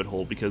us a rabbit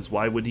hole, because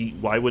why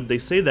would they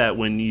say that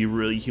when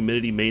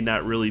humidity may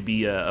not really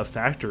be a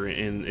factor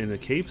in a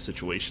cave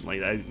situation like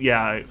that?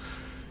 Yeah.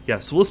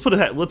 So let's put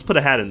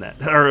a hat in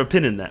that, or a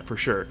pin in that for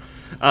sure.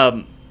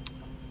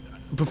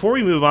 Before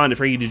we move on,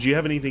 Frankie, did you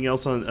have anything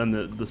else on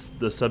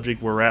the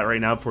subject we're at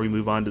right now before we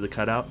move on to the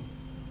cutout?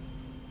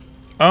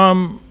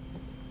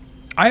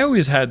 I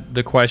always had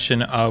the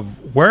question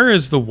of where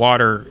is the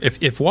water?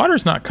 If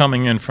water's not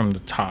coming in from the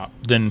top,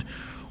 then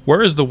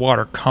where is the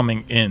water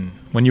coming in?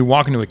 When you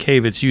walk into a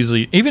cave, it's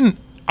usually, even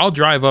I'll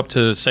drive up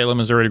to Salem,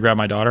 Missouri to grab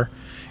my daughter,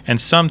 and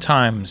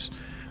sometimes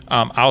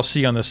I'll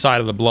see on the side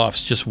of the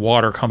bluffs just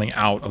water coming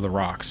out of the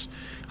rocks.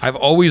 I've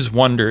always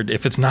wondered,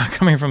 if it's not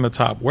coming from the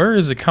top, where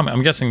is it coming?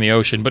 I'm guessing the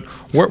ocean, but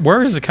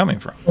where is it coming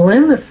from? Well,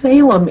 in the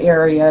Salem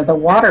area, the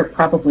water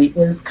probably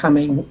is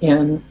coming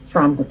in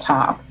from the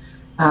top.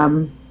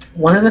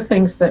 One of the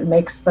things that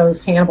makes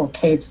those Hannibal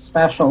Caves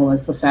special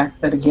is the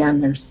fact that, again,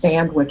 they're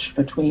sandwiched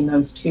between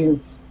those two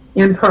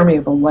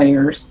impermeable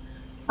layers.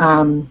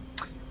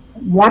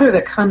 Water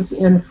that comes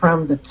in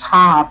from the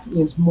top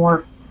is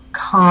more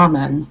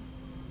common.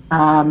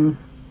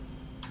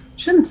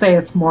 Shouldn't say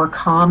it's more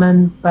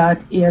common,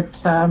 but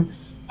it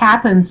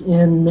happens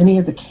in many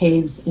of the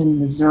caves in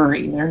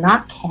Missouri. They're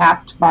not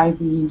capped by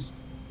these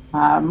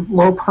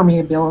low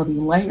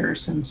permeability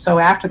layers. And so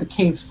after the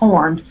cave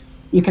formed,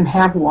 you can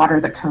have water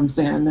that comes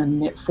in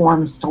and it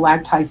forms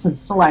stalactites and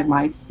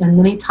stalagmites, and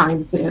many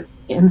times it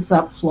ends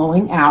up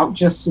flowing out,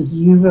 just as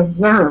you've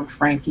observed,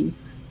 Frankie,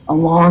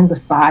 along the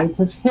sides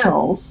of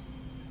hills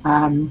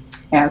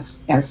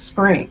as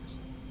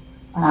springs.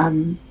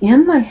 In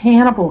the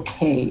Hannibal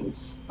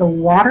Caves, the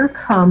water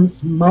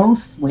comes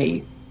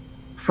mostly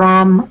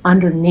from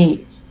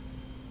underneath.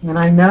 And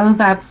I know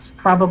that's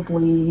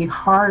probably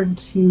hard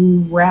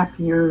to wrap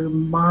your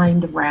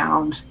mind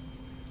around.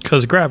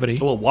 Because gravity.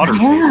 Well, water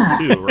table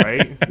too,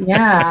 right?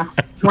 Yeah.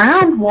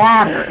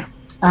 Groundwater,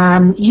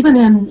 even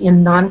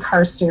in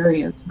non-karst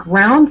areas,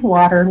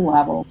 groundwater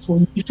levels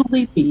will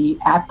usually be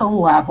at the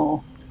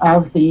level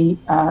of the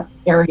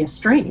area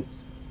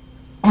streams.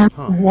 And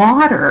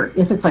water,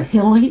 if it's a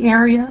hilly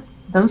area,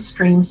 those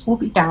streams will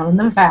be down in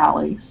the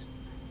valleys.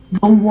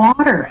 The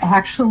water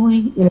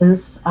actually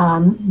is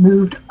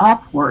moved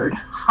upward,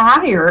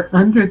 higher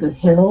under the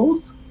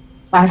hills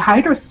by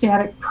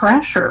hydrostatic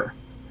pressure.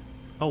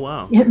 Oh,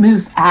 wow. It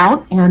moves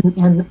out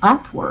and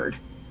upward.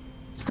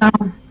 So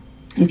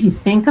if you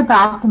think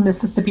about the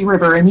Mississippi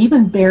River and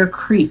even Bear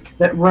Creek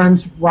that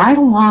runs right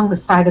along the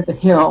side of the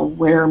hill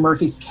where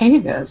Murphy's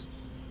Cave is,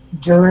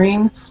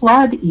 during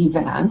flood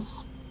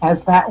events,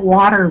 as that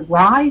water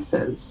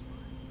rises,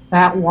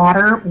 that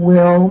water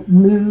will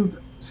move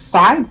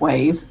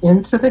sideways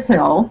into the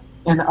hill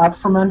and up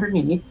from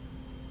underneath,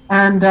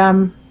 and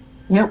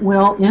it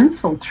will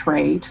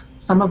infiltrate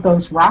some of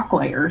those rock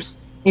layers,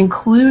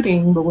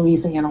 including the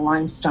Louisiana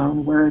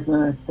limestone where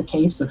the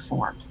caves have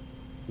formed.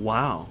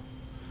 Wow.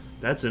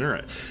 That's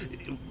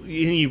interesting.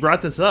 You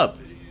brought this up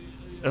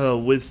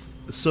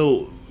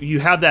so you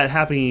have that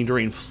happening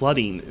during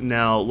flooding.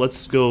 Now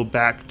let's go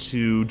back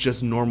to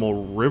just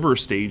normal river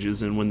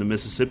stages, and when the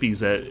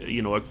Mississippi's at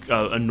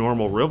a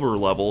normal river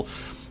level,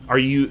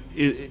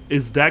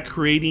 is that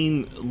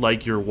creating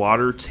like your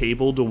water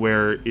table to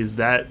where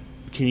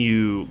can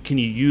you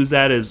use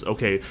that as,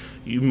 okay,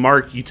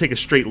 you take a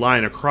straight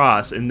line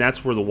across and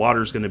that's where the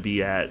water's going to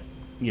be at,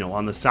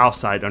 on the south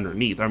side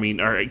underneath? I mean,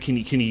 can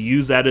you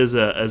use that as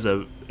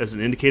an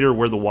indicator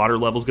where the water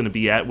level is going to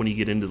be at when you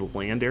get into the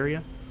land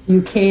area?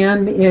 You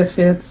can, if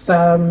it's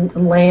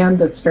land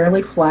that's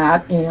fairly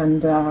flat,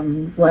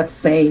 and let's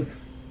say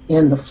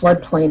in the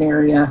floodplain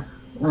area,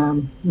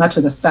 much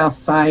of the south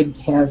side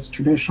has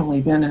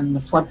traditionally been in the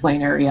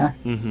floodplain area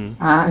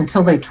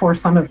until they tore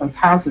some of those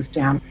houses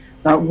down.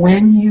 But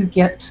when you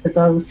get to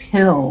those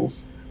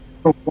hills,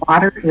 the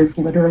water is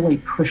literally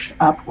pushed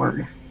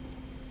upward.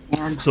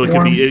 And so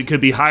it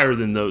could be higher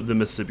than the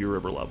Mississippi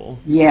River level.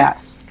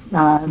 Yes.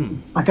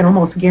 I can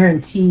almost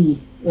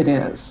guarantee it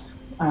is.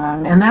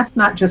 And that's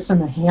not just in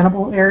the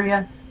Hannibal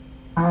area.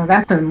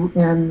 That's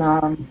in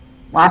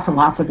lots and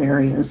lots of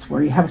areas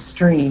where you have a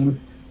stream.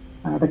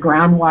 The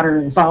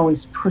groundwater is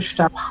always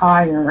pushed up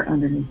higher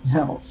underneath the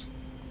hills.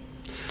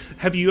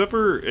 Have you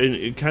ever,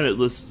 and kind of,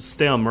 let's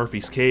stay on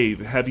Murphy's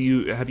Cave, have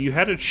you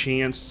had a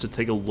chance to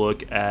take a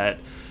look at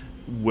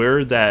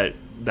where that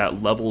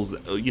levels,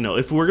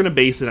 if we're going to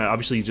base it on,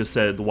 obviously you just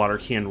said the water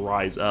can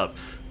rise up,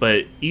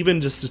 but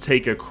even just to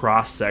take a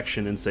cross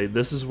section and say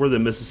this is where the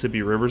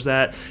Mississippi River's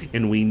at,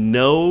 and we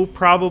know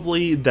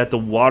probably that the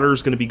water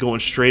is going to be going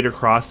straight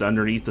across to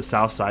underneath the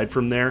south side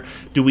from there,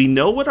 do we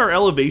know what our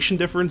elevation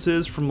difference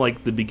is from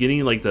like the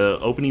beginning, like the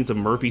openings of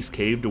Murphy's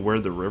Cave to where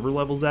the river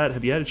level's at?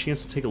 Have you had a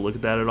chance to take a look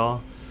at that at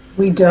all?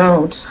 We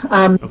don't.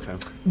 Okay.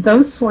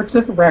 Those sorts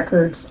of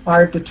records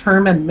are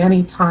determined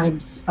many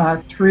times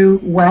through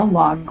well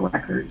log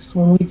records.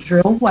 When we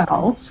drill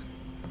wells,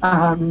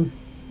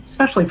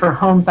 especially for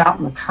homes out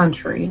in the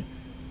country,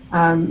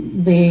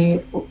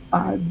 the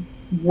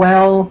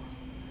well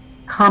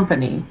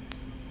company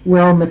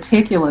will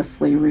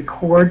meticulously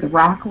record the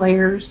rock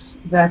layers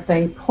that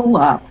they pull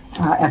up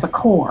as a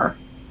core,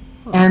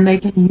 and they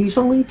can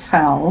usually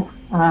tell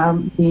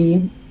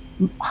the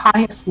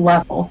highest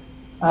level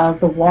of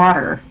the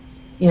water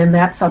in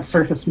that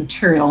subsurface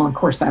material. And of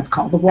course, that's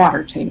called the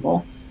water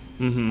table.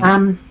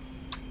 Mm-hmm.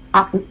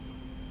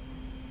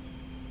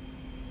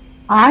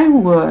 I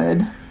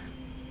would,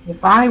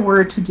 if I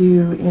were to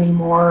do any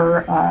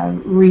more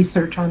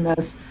research on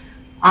this,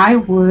 I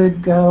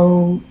would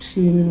go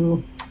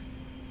to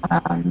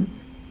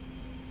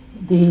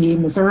the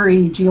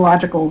Missouri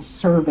Geological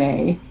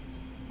Survey,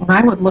 and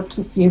I would look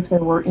to see if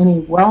there were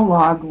any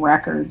well-logged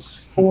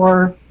records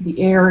for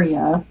the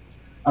area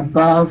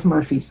above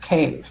Murphy's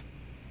Cave.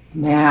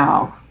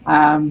 Now,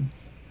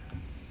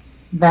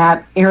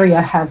 that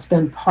area has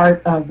been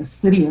part of the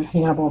city of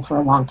Hannibal for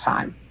a long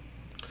time.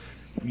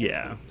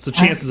 Yeah. So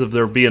chances of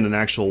there being an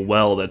actual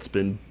well that's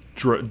been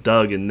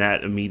dug in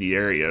that immediate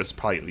area is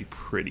probably going to be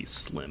pretty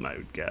slim, I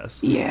would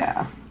guess.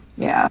 Yeah.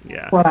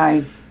 What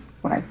I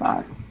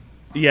thought.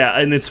 Yeah,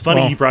 and it's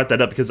funny you brought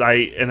that up because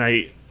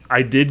I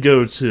did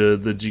go to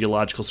the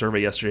Geological Survey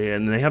yesterday,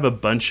 and they have a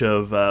bunch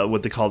of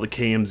what they call the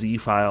KMZ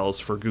files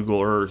for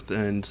Google Earth,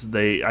 and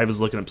I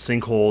was looking up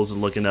sinkholes and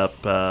looking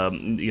up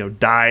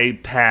dye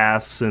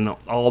paths and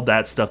all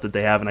that stuff that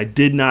they have, and I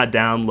did not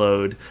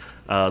download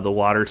the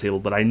water table,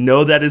 but I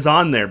know that is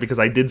on there because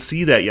I did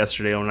see that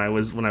yesterday when I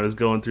was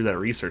going through that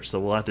research. So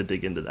we'll have to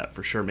dig into that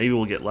for sure. Maybe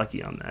we'll get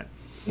lucky on that.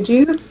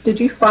 Did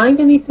you find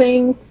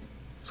anything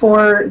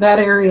for that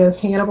area of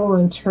Hannibal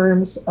in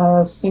terms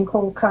of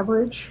sinkhole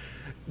coverage?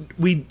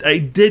 I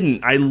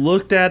didn't. I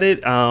looked at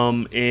it,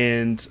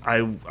 and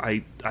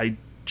I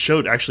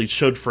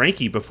showed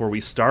Frankie before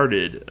we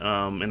started,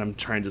 and I'm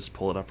trying to just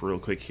pull it up real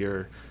quick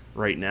here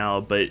right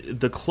now. But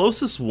the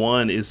closest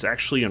one is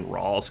actually in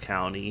Rawls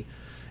County,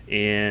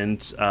 and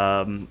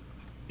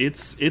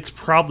it's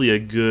probably a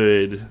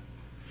good,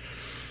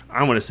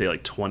 I want to say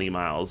like 20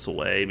 miles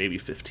away, maybe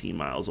 15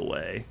 miles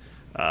away.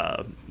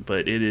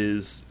 But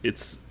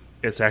it's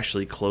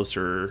actually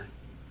closer.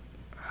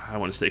 I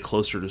want to say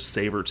closer to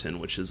Saverton,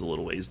 which is a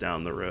little ways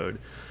down the road.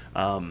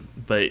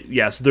 But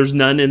yeah, so there's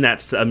none in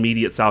that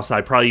immediate south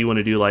side. Probably you want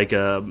to do like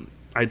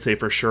I'd say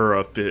for sure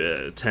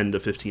a 10 to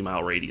 15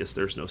 mile radius.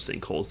 There's no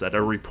sinkholes that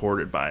are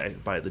reported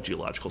by the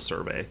Geological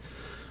Survey.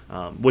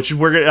 Which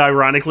we're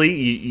ironically,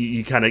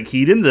 you kind of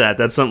keyed into that.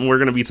 That's something we're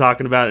going to be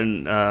talking about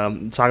in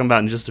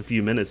just a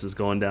few minutes. Is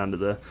going down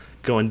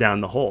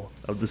the hole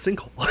of the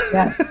sinkhole.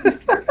 Yes.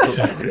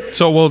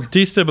 So,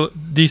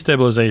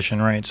 destabilization,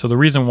 right? So the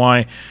reason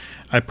why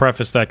I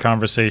prefaced that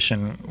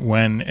conversation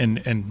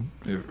and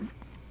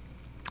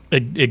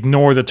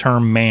ignore the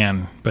term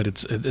man, but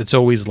it's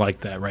always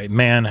like that, right?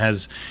 Man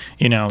has,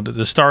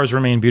 the stars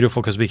remain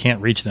beautiful because we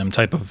can't reach them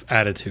type of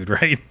attitude,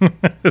 right?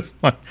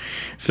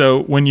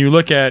 So when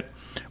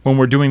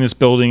we're doing this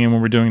building and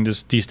when we're doing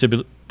this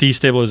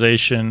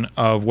destabilization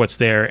of what's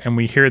there, and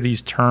we hear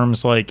these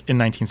terms like in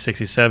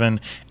 1967,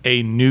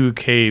 a new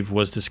cave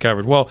was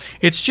discovered. Well,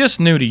 it's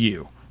just new to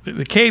you.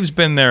 The cave's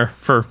been there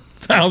for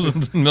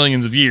thousands and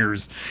millions of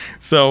years.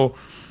 So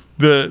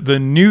the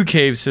new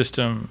cave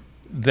system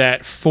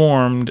that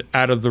formed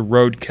out of the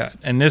road cut,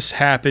 and this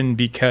happened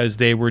because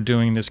they were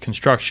doing this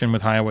construction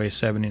with Highway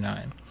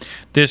 79.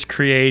 This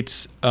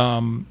creates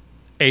a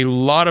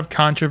lot of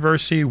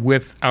controversy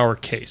with our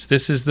case.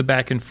 This is the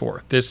back and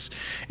forth. This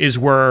is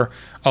where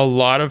a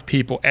lot of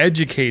people, not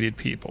educated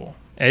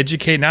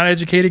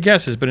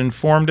guesses, but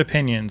informed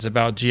opinions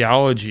about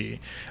geology,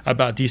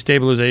 about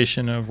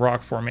destabilization of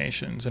rock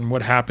formations, and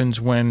what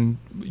happens when,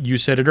 you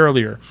said it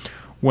earlier,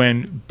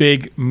 when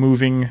big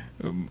moving,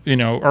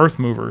 earth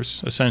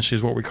movers, essentially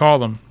is what we call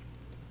them,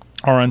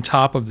 are on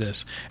top of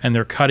this, and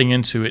they're cutting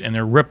into it, and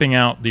they're ripping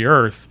out the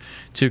earth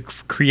to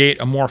create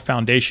a more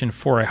foundation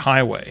for a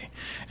highway.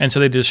 And so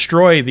they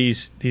destroy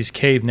these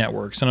cave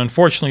networks. And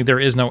unfortunately, there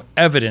is no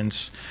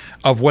evidence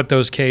of what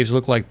those caves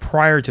look like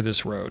prior to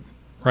this road,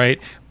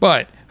 right?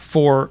 But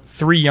for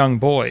 3 young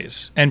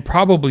boys, and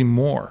probably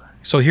more.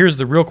 So here's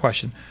the real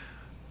question.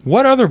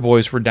 What other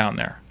boys were down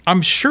there?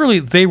 Surely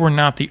they were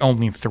not the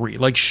only 3.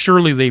 Like,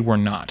 surely they were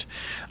not.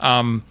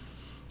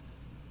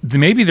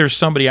 Maybe there's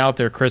somebody out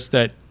there, Chris,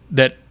 that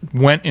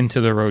went into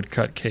the road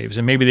cut caves,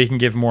 and maybe they can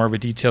give more of a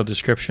detailed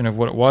description of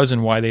what it was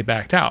and why they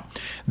backed out.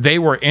 They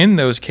were in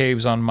those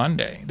caves on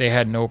Monday. They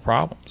had no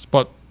problems.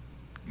 But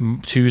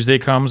Tuesday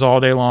comes all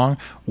day long,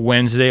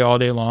 Wednesday all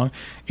day long.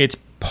 It's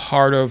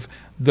part of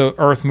the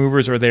earth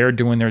movers are there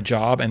doing their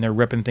job, and they're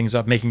ripping things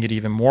up, making it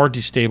even more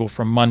destable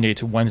from Monday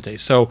to Wednesday.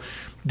 So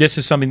this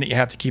is something that you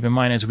have to keep in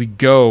mind as we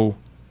go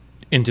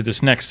into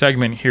this next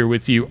segment here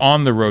with you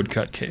on the road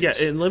cut caves. Yeah,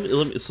 and let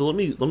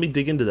me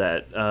dig into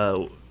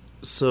that.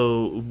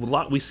 So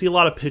we see a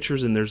lot of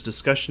pictures, and there's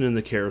discussion in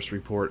the Karras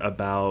report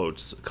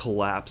about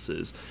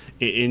collapses,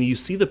 and you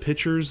see the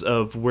pictures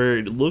of where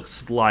it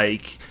looks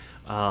like.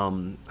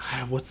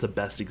 What's the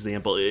best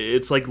example?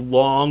 It's like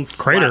long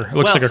crater. It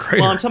looks like a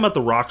crater. Well, I'm talking about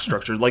the rock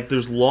structure. Like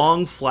there's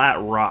long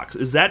flat rocks.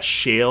 Is that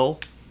shale?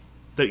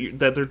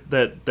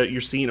 that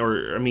you're seeing,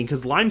 or I mean,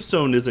 because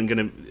limestone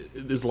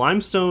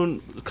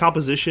limestone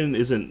composition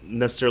isn't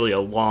necessarily a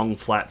long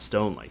flat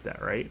stone like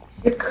that, right?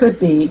 It could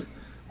be.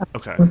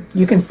 Okay.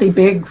 You can see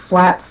big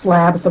flat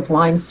slabs of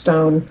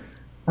limestone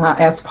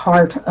as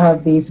part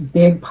of these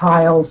big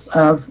piles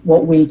of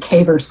what we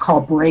cavers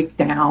call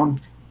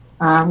breakdown.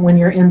 When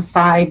you're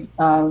inside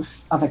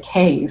of a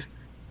cave,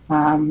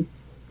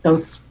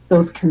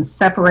 those can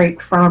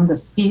separate from the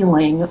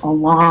ceiling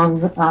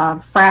along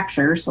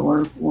fractures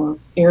or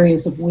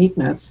areas of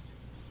weakness.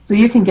 So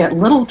you can get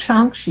little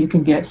chunks, you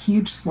can get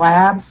huge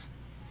slabs.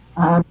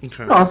 Okay.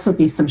 Could also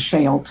be some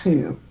shale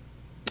too.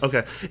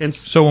 Okay. And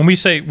So when we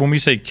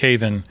say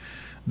cave-in,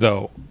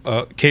 though,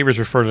 cavers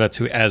refer to that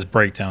too as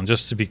breakdown.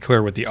 Just to be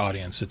clear with the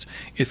audience,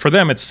 for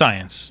them it's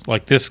science.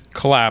 Like, this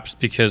collapsed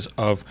because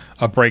of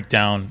a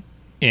breakdown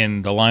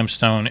in the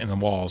limestone in the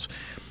walls.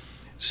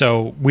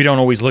 So we don't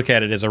always look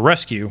at it as a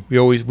rescue.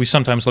 We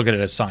sometimes look at it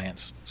as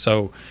science.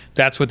 So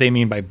that's what they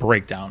mean by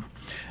breakdown.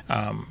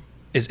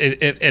 Is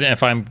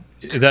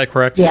that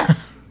correct?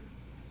 Yes.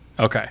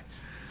 Okay.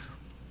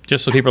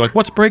 Just so people are like,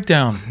 what's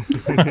breakdown?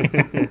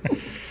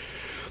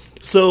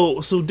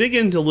 So dig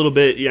into a little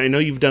bit. I know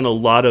you've done a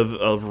lot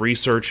of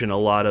research and a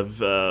lot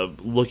of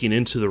looking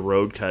into the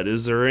road cut.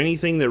 Is there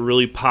anything that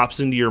really pops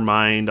into your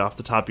mind off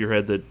the top of your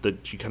head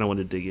that you kind of want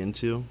to dig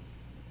into?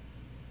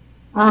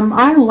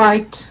 I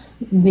liked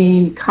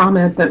the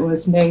comment that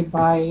was made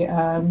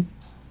by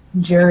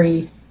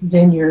Jerry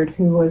Vineyard,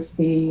 who was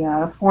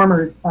the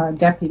former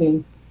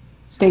deputy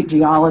state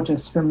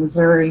geologist from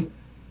Missouri.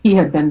 He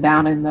had been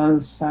down in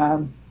those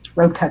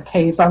road cut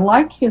caves. I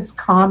like his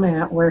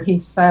comment where he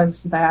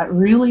says that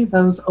really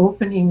those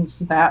openings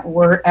that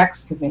were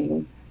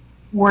excavated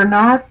were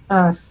not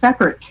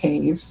separate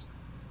caves,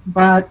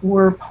 but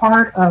were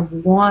part of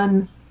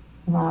one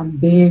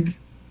big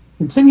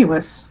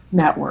continuous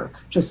network,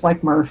 just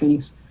like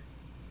Murphy's.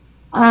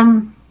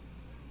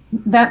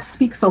 That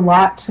speaks a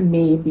lot to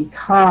me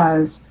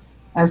because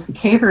as the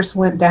cavers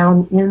went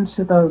down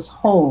into those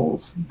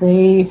holes,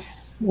 they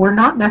were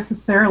not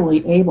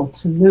necessarily able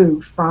to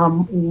move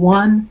from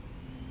one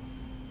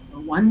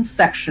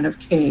section of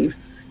cave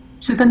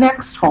to the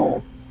next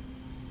hole.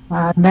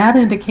 That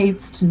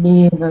indicates to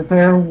me that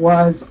there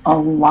was a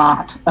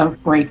lot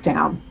of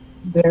breakdown.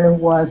 There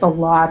was a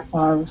lot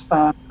of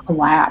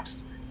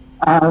collapse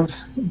of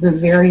the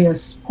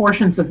various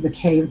portions of the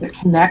cave that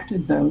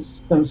connected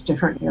those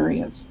different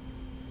areas.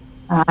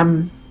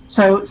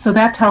 So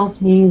that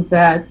tells me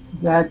that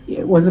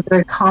it was a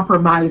very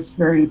compromised,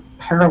 very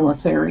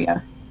perilous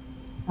area.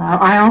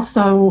 I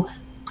also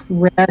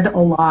read a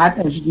lot,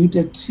 as you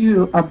did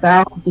too,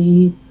 about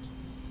the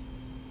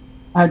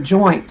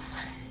joints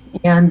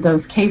and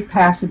those cave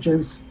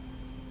passages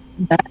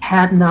that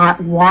had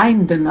not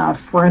widened enough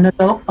for an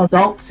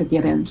adult to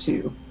get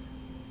into.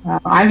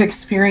 I've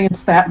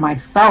experienced that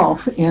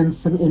myself in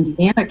some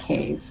Indiana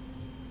caves.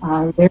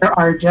 There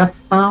are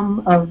just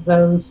some of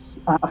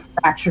those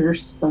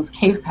fractures, those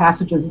cave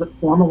passages that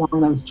form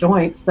along those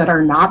joints that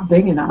are not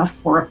big enough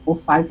for a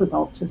full-size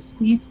adult to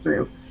squeeze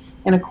through.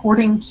 And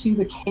according to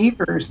the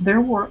cavers,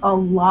 there were a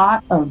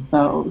lot of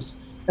those,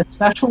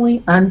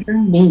 especially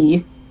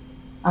underneath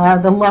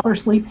the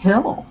Lover's Leap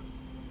Hill.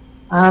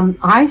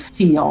 I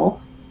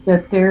feel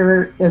that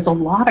there is a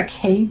lot of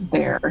cave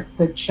there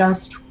that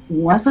just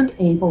wasn't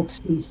able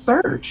to be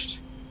searched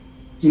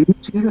due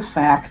to the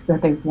fact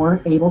that they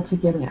weren't able to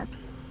get in.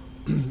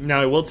 Now,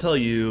 I will tell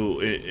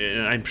you,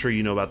 and I'm sure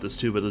you know about this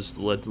too, but just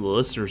to let the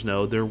listeners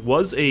know, there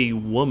was a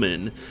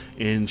woman,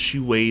 and she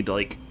weighed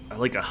like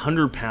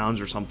 100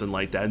 pounds or something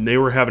like that, and they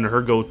were having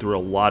her go through a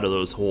lot of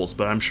those holes,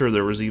 but I'm sure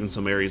there was even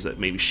some areas that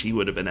maybe she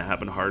would have been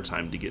having a hard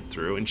time to get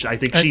through, and I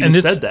think she even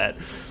said that.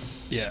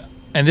 Yeah,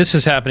 and this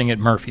is happening at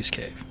Murphy's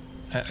Cave.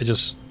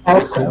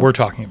 We're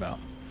talking about.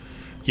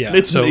 Yeah,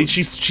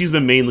 she's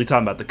been mainly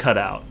talking about the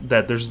cutout.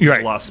 That there's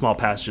a lot of small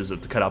passages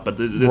at the cutout, but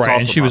it's also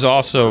and she was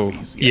also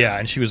Murphy's,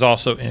 and she was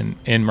also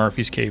in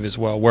Murphy's Cave as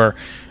well, where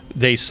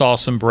they saw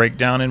some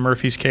breakdown in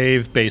Murphy's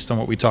Cave based on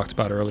what we talked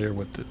about earlier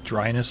with the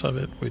dryness of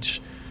it.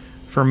 Which,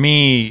 for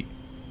me,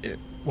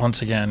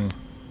 once again,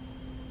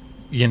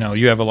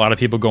 you have a lot of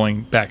people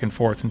going back and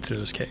forth into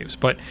those caves.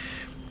 But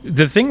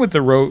the thing with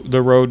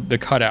the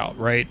cutout,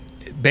 right,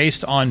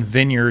 based on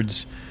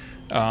Vineyard's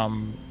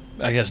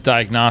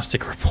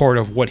diagnostic report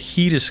of what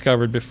he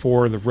discovered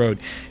before the road,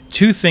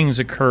 two things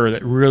occur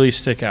that really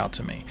stick out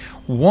to me.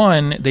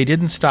 One, they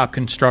didn't stop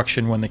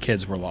construction when the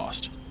kids were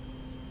lost.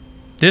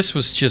 This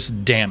was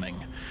just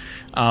damning.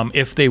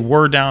 If they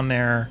were down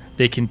there,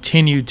 they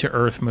continued to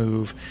earth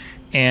move.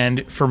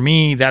 And for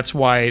me, that's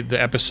why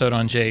the episode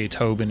on J.A.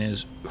 Tobin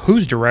is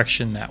whose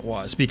direction that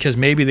was, because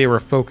maybe they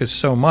were focused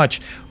so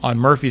much on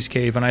Murphy's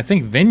Cave, and I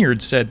think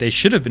Vineyard said they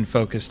should have been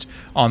focused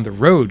on the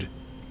road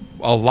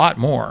a lot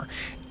more.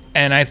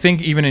 And I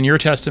think even in your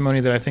testimony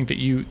that I think that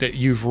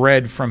you've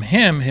read from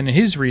him in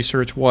his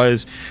research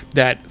was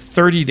that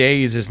 30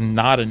 days is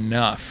not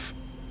enough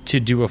to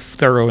do a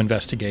thorough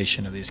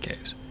investigation of these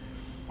caves.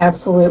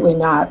 Absolutely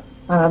not.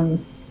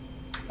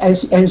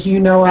 as you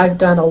know, I've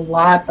done a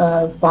lot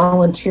of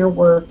volunteer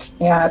work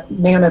at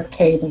Mammoth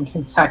Cave in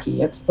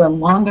Kentucky. It's the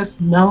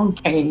longest known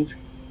cave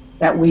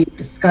that we've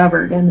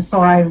discovered. And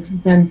so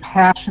I've been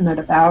passionate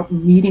about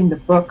reading the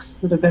books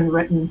that have been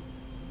written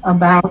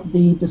about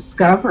the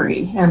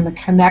discovery and the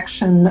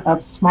connection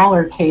of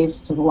smaller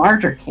caves to the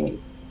larger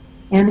cave.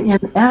 And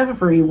in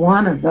every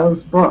one of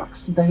those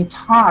books, they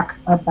talk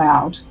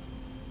about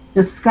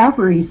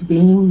discoveries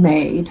being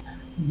made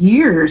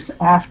years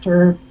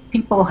after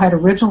people had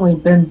originally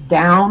been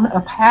down a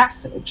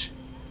passage,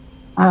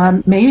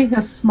 maybe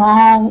a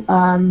small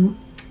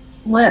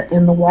slit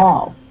in the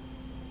wall,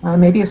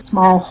 maybe a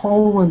small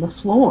hole in the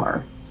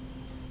floor.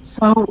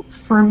 So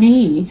for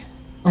me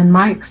and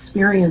my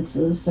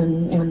experiences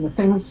and the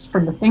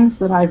things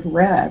that I've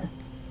read,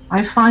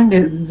 I find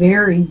it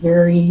very,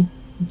 very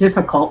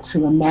difficult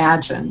to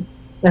imagine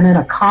that in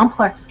a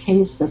complex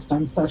cave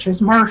system such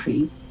as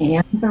Murphy's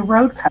and the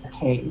Road Cut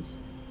caves,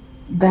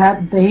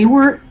 that they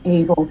were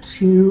able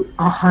to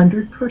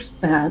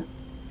 100%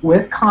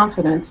 with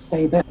confidence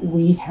say that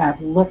we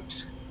have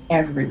looked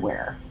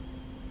everywhere.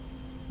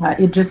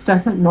 It just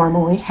doesn't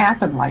normally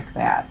happen like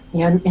that.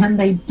 And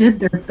they did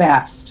their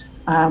best.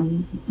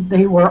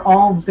 They were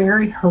all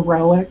very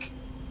heroic.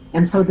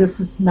 And so this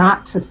is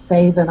not to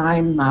say that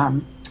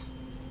I'm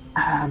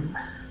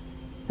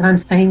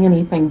saying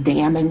anything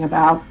damning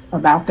about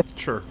them.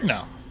 Sure.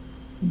 No.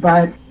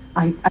 But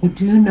I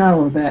do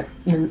know that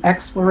in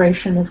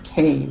exploration of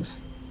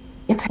caves,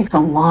 it takes a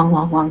long,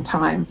 long, long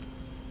time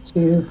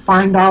to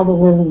find all the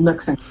little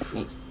nooks and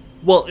crannies.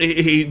 Well,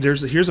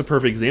 here's a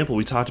perfect example.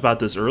 We talked about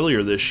this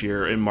earlier this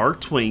year in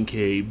Mark Twain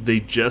Cave. They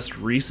just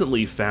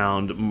recently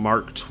found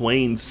Mark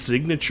Twain's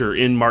signature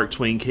in Mark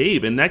Twain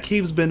Cave, and that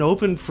cave's been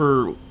open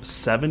for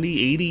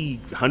 70, 80,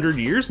 100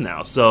 years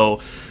now.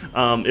 So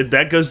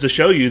that goes to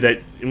show you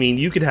that, I mean,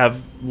 you could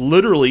have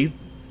literally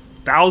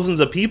thousands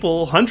of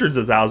people, hundreds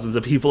of thousands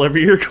of people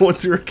every year going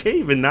through a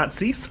cave and not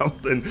see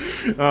something.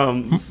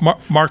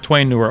 Mark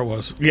Twain knew where it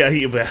was. Yeah, there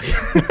you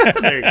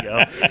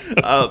go.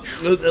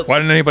 Why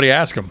didn't anybody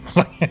ask him?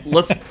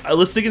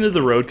 Let's dig into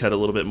the Road Cut a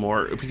little bit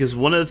more, because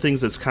one of the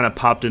things that's kind of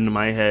popped into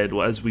my head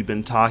as we've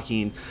been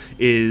talking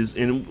is,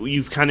 and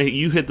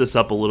you hit this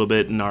up a little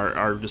bit in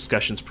our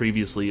discussions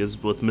previously,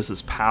 is with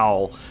Mrs.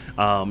 Powell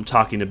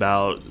talking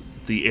about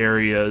the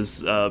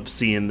areas of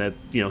seeing that,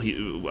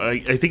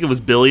 I think it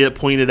was Billy that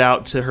pointed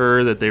out to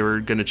her that they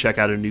were going to check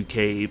out a new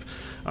cave,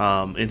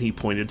 and he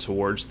pointed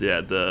towards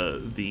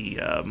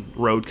the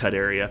Road Cut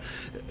area.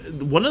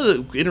 One of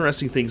the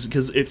interesting things,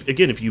 because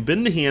if you've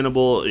been to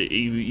Hannibal, or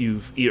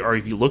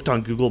if you looked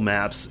on Google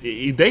Maps,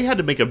 they had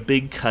to make a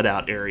big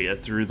cutout area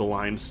through the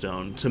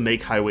limestone to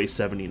make Highway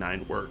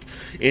 79 work.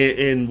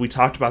 And we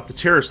talked about the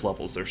terrace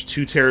levels. There's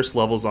 2 terrace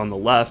levels on the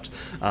left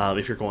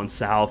if you're going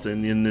south,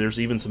 and then there's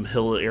even some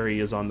hill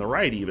areas on the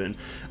right even.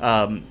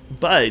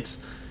 But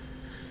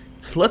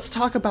let's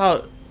talk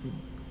about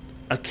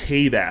a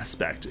cave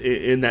aspect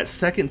in that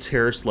second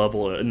terrace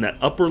level, in that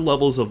upper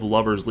levels of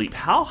Lover's Leap.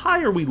 How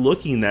high are we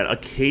looking that a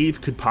cave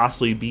could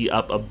possibly be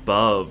up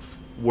above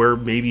where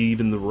maybe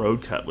even the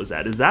Road Cut was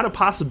at? Is that a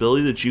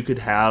possibility that you could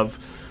have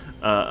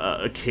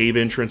a cave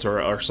entrance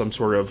or some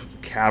sort of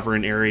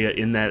cavern area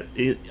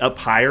up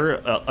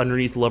higher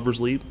underneath Lover's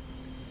Leap?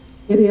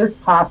 It is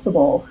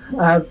possible.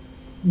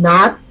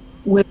 Not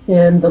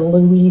within the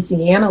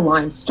Louisiana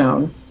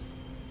limestone,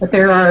 but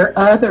there are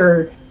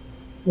other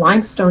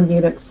limestone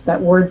units that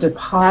were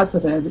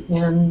deposited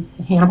in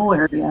the Hannibal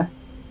area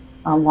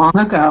long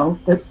ago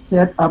that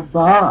sit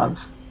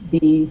above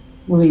the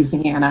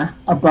Louisiana,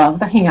 above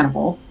the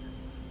Hannibal.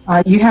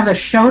 You have the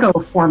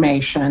Shoto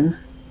Formation.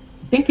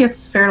 I think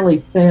it's fairly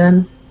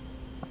thin.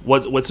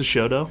 What's a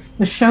Shoto?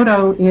 The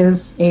Shoto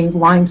is a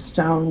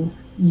limestone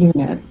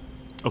unit.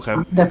 Okay.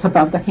 That's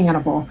above the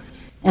Hannibal.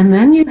 And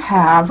then you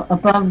have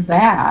above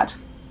that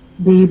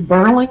the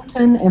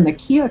Burlington and the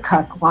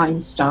Keokuk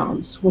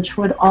limestones, which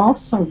would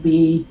also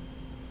be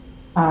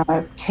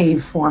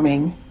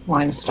cave-forming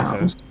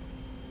limestones. Okay.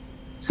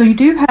 So you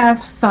do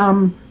have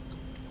some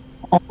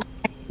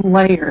alternating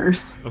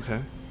layers.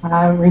 Okay.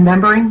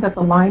 Remembering that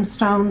the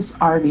limestones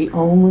are the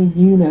only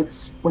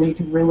units where you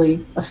can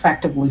really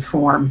effectively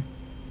form.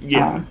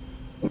 Yeah.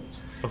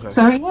 Okay.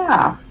 So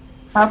yeah,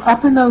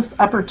 up in those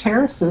upper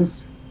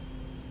terraces,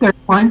 there's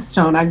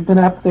limestone. I've been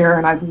up there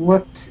and I've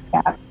looked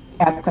at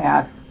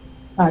that.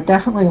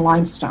 Definitely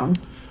limestone.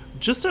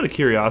 Just out of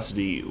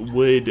curiosity,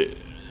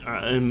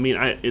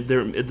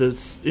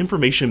 this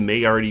information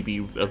may already be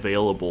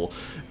available,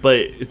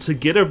 but to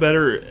get a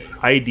better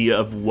idea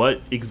of what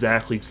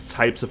exactly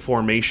types of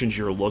formations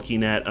you're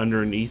looking at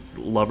underneath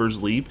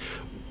Lover's Leap,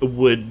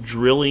 would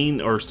drilling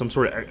or some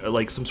sort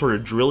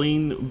of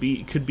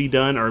drilling could be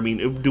done? Or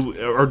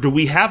do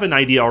we have an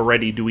idea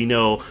already? Do we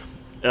know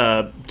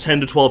 10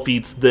 to 12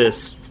 feet's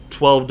this,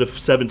 12 to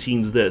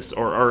 17's this,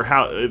 or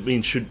how?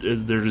 Should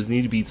there just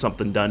need to be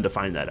something done to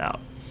find that out?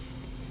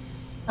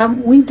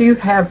 We do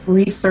have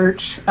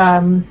research.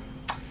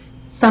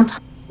 Sometimes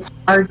it's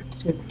hard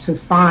to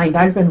find.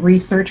 I've been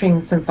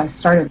researching since I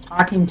started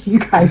talking to you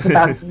guys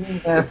about doing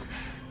this.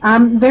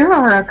 There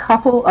are a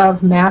couple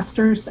of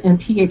master's and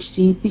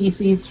PhD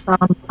theses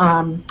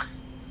from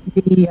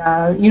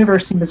the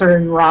University of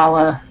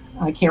Missouri-Rolla.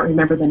 I can't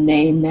remember the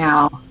name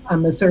now.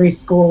 Missouri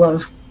School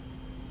of,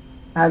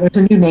 there's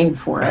a new name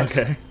for it.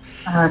 Okay.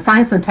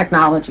 Science and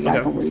Technology,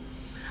 I believe.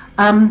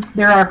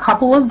 There are a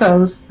couple of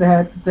those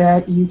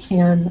that you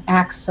can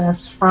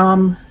access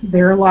from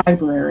their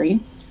library.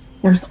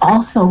 There's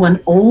also an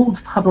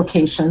old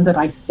publication that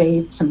I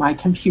saved to my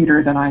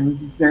computer that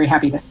I'm very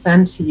happy to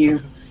send to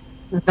you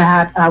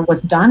that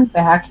was done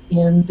back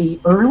in the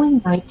early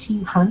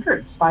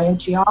 1900s by a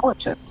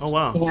geologist. Oh,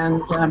 wow.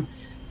 And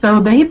so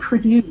they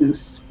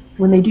produce,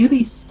 when they do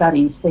these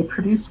studies, they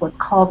produce what's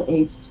called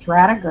a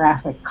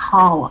stratigraphic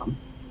column.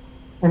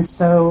 And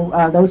so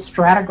those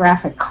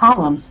stratigraphic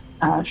columns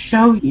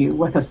show you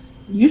with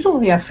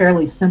usually a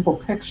fairly simple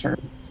picture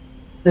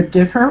the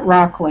different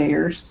rock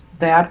layers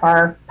that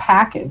are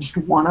packaged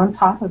one on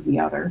top of the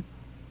other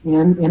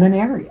in an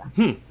area.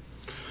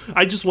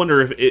 I just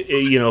wonder if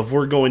if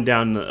we're going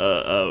down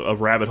a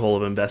rabbit hole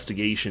of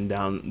investigation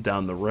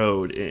down the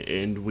road,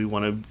 and we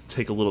want to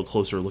take a little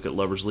closer look at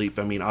Lover's Leap.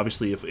 I mean,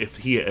 obviously,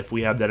 if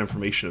we have that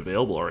information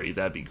available already,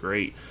 that'd be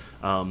great.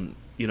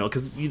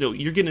 Because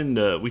you're getting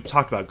into. We've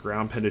talked about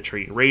ground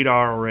penetrating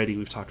radar already.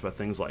 We've talked about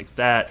things like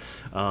that.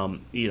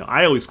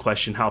 I always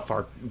question how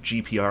far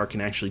GPR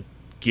can actually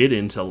get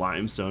into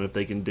limestone if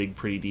they can dig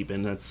pretty deep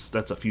in. That's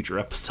a future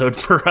episode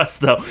for us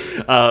though.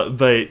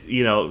 But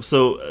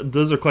so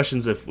those are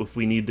questions if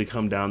we need to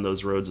come down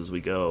those roads as we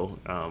go.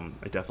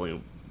 I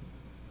definitely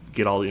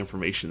get all the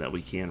information that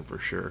we can for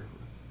sure.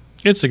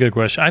 It's a good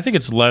question. I think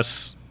it's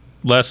less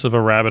of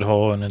a rabbit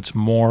hole, and it's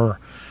more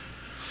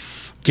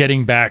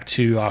getting back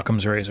to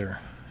Occam's Razor,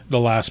 the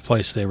last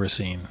place they were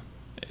seen.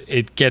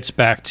 It gets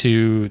back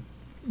to,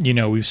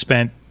 we've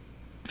spent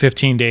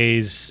 15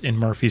 days in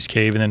Murphy's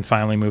Cave and then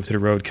finally moved to the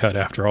road cut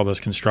after all this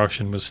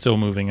construction was still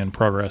moving and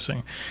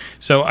progressing.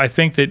 So I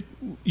think that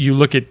you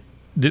look at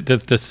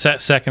the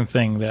second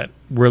thing that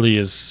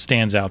really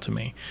stands out to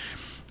me.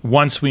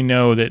 Once we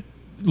know that,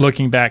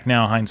 looking back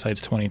now,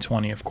 hindsight's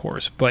 20/20, of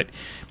course, but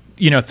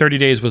 30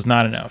 days was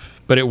not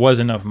enough, but it was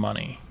enough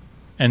money.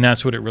 And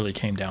that's what it really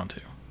came down to.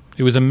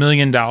 It was $1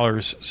 million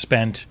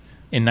spent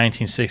in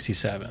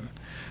 1967,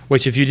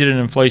 which if you did an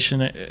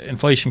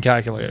inflation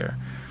calculator,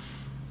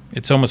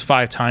 it's almost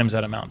 5 times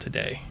that amount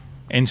today.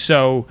 And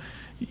so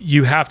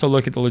you have to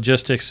look at the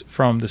logistics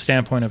from the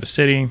standpoint of a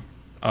city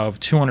of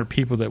 200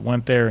 people that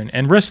went there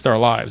and risked their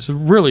lives,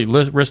 really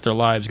risked their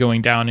lives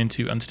going down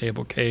into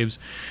unstable caves.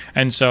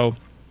 And so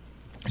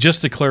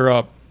just to clear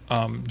up,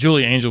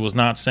 Julie Angel was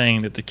not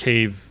saying that the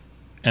cave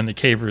and the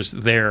cavers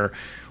there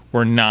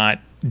were not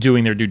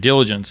doing their due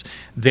diligence.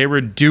 They were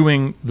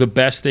doing the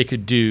best they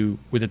could do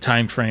with the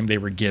time frame they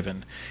were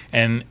given.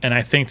 And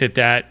I think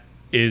that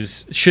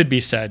should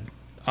be said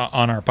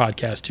on our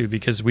podcast too,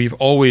 because we've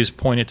always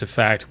pointed to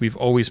fact, we've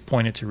always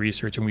pointed to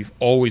research, and we've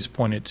always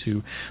pointed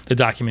to the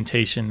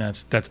documentation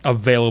that's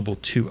available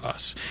to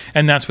us.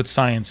 And that's what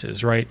science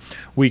is, right?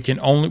 We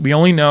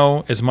only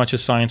know as much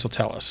as science will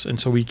tell us. And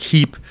so we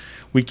keep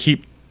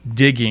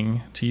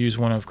digging, to use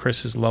one of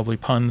Chris's lovely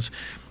puns,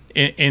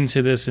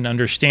 into this and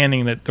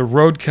understanding that the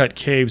road cut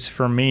caves,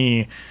 for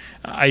me,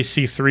 I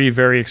see 3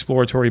 very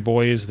exploratory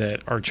boys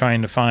that are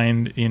trying to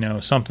find,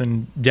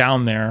 something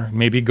down there,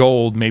 maybe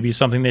gold, maybe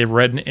something they've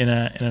read in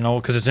an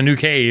old, because it's a new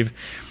cave,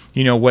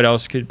 what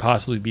else could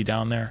possibly be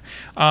down there?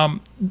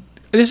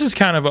 This is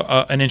kind of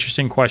an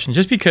interesting question,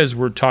 just because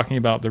we're talking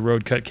about the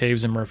road cut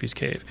caves in Murphy's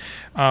Cave.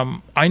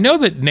 I know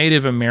that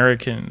Native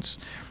Americans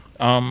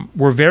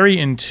were very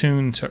in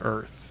tune to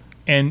Earth,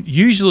 and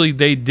usually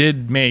they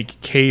did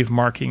make cave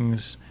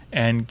markings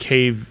and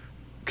cave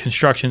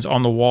constructions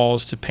on the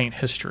walls to paint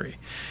history.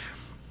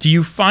 Do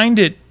you find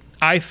it,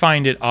 I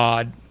find it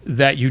odd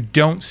that you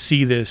don't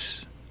see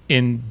this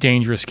in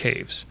dangerous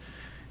caves,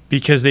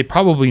 because they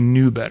probably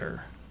knew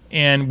better.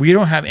 And we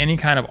don't have any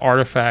kind of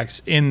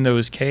artifacts in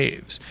those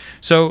caves.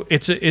 So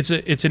it's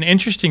an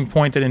interesting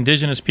point that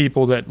indigenous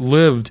people that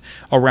lived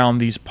around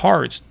these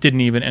parts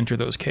didn't even enter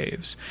those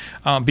caves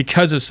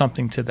because of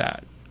something to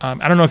that.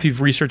 I don't know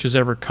if research has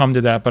ever come to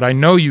that, but I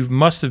know you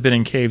must have been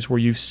in caves where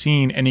you've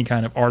seen any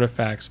kind of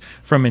artifacts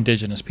from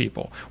indigenous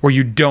people, where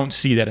you don't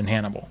see that in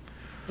Hannibal.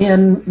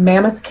 In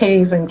Mammoth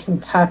Cave in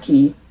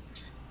Kentucky,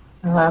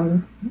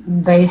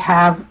 they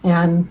have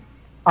an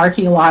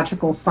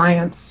archaeological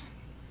science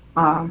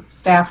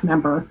staff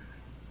member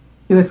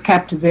who is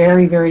kept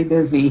very, very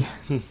busy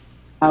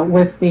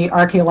with the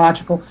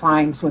archaeological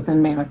finds within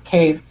Mammoth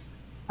Cave.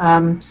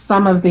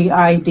 Some of the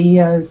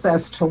ideas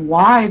as to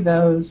why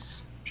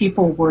those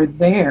people were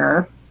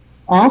there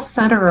all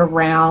center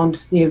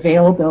around the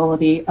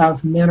availability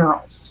of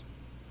minerals.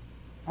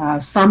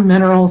 Some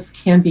minerals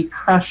can be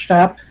crushed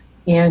up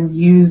and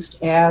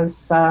used as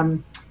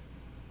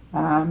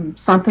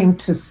something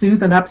to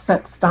soothe an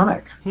upset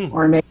stomach,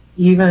 or maybe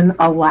even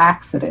a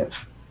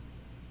laxative.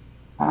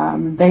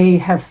 They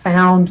have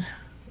found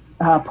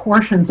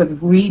portions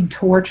of reed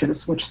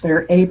torches, which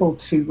they're able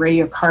to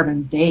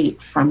radiocarbon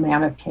date from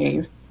Mammoth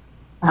Cave,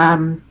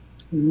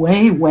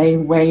 way, way,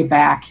 way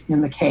back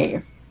in the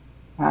cave.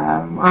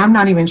 I'm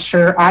not even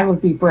sure I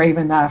would be brave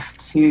enough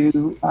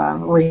to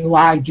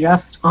rely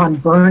just on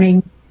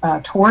burning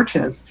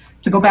torches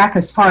to go back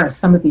as far as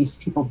some of these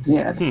people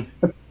did.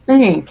 But I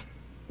think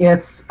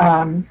it's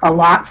a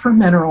lot for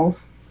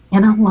minerals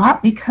and a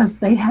lot because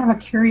they have a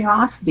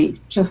curiosity,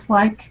 just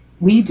like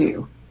we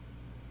do.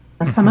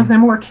 Some of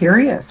them were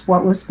curious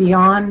what was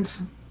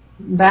beyond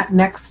that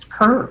next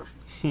curve.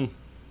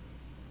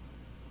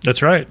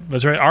 That's right.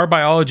 That's right. Our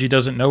biology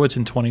doesn't know it's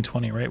in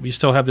 2020, right? We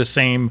still have the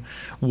same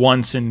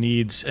wants and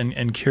needs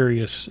and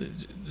curious.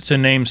 To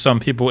name some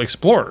people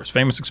explorers,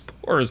 famous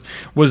explorers,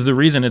 was the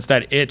reason. It's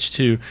that itch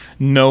to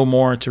know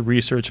more, to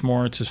research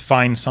more, to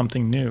find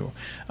something new.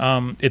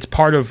 It's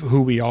part of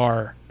who we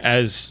are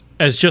as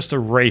just a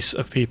race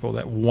of people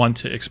that want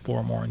to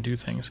explore more and do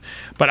things.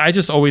 But I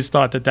just always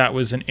thought that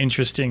was an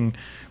interesting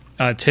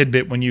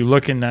tidbit when you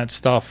look in that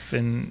stuff.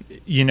 And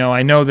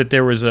I know that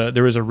there was a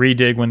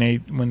redig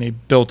when they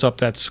built up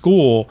that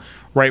school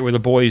right where the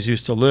boys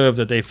used to live,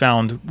 that they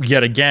found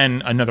yet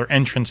again another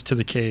entrance to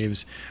the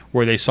caves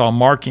where they saw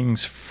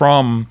markings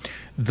from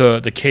the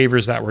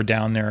cavers that were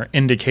down there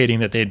indicating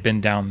that they had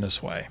been down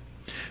this way.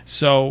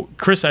 So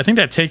Chris, I think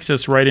that takes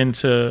us right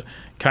into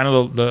kind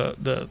of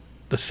the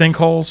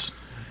sinkholes.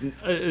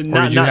 Or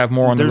did you have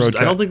more on the road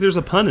cut? I don't think there's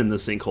a pun in the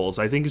sinkholes.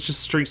 I think it's just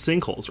straight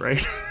sinkholes,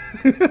 right?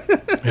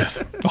 Yes.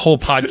 The whole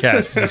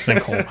podcast is a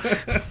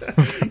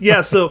sinkhole.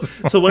 Yeah, so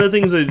one of the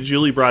things that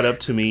Julie brought up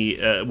to me,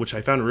 which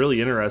I found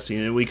really interesting,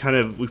 and we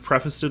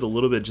prefaced it a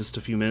little bit just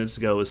a few minutes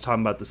ago, is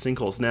talking about the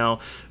sinkholes. Now,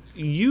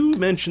 you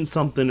mentioned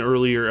something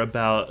earlier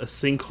about a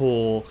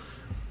sinkhole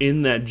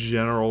in that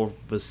general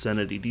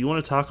vicinity. Do you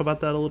want to talk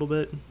about that a little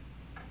bit?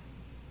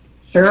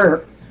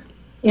 Sure.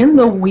 In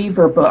the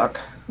Weaver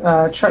book,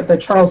 that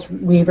Charles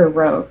Weaver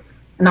wrote,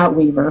 not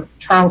Weaver,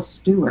 Charles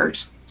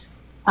Stewart,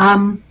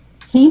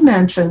 he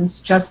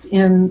mentions just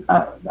in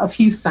a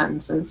few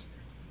sentences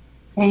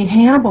a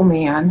Hannibal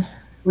man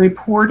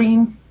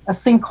reporting a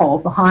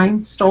sinkhole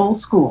behind Stoll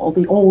School,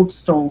 the old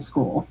Stoll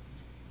School,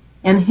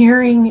 and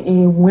hearing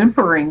a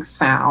whimpering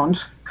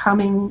sound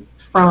coming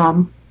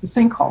from the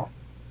sinkhole.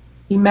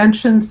 He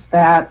mentions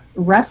that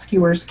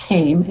rescuers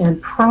came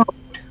and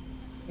probed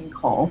the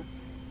sinkhole,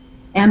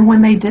 and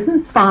when they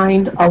didn't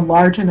find a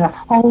large enough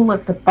hole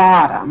at the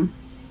bottom,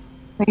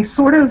 they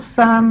sort of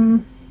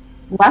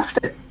left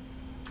it.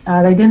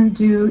 They didn't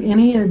do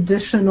any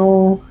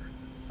additional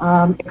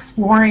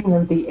exploring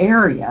of the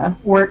area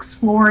or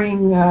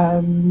exploring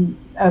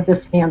of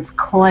this man's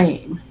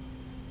claim,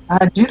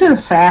 due to the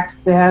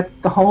fact that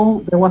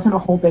there wasn't a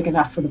hole big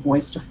enough for the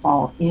boys to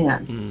fall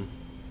in.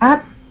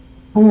 That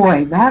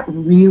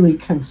really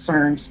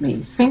concerns me.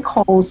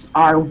 Sinkholes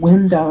are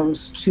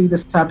windows to the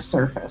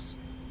subsurface.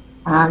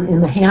 In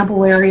the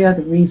Hannibal area,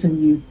 the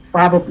reason you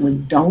probably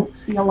don't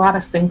see a lot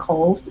of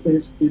sinkholes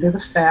is due to the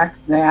fact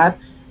that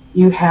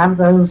you have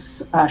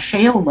those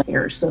shale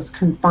layers, those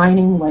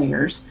confining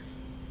layers.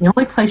 The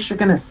only place you're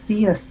going to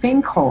see a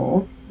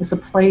sinkhole is a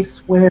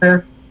place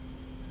where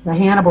the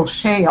Hannibal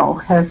shale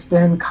has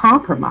been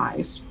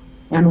compromised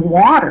and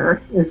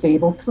water is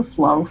able to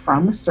flow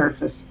from the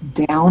surface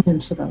down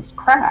into those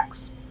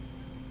cracks.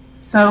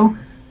 So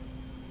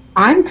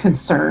I'm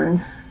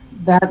concerned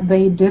that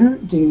they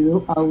didn't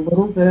do a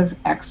little bit of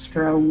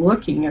extra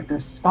looking at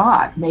this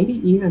spot, maybe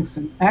even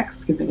some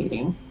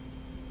excavating,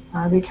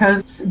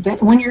 because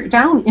when you're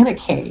down in a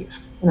cave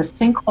and a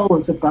sinkhole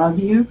is above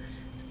you,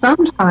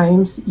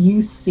 sometimes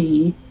you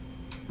see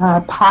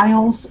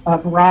piles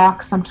of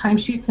rock,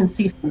 sometimes you can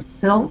see some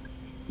silt,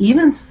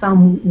 even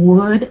some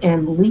wood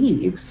and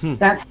leaves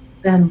that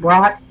have been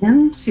brought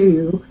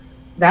into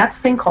that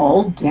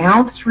sinkhole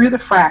down through the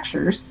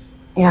fractures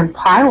and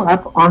pile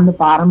up on the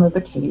bottom of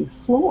the cave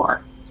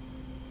floor.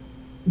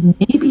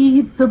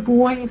 Maybe the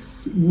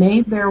boys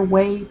made their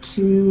way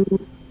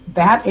to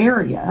that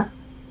area,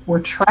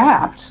 were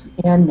trapped,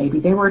 and maybe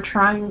they were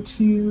trying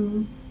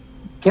to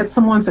get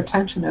someone's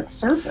attention at the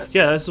surface.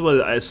 Yeah, that's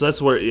where I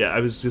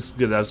was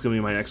going to be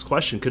my next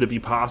question. Could it be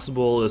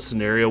possible, a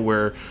scenario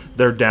where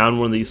they're down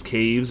one of these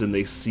caves and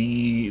they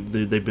see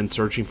they've been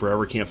searching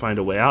forever, can't find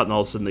a way out, and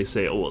all of a sudden they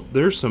say, "Oh, well,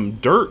 there's some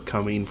dirt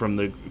coming from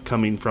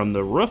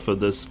the roof of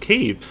this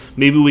cave.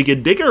 Maybe we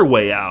could dig our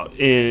way out,"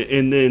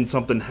 and then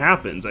something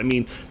happens. I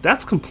mean,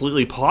 that's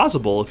completely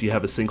plausible if you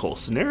have a sinkhole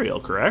scenario,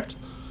 correct?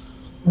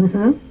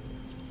 Mm-hmm.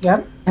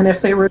 Yep. And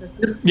if they were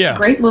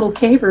great little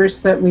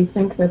cavers that we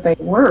think that they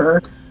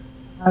were,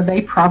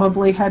 they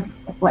probably had,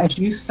 as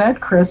you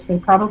said, Chris, they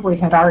probably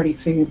had already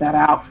figured that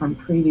out from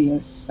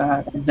previous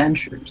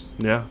adventures.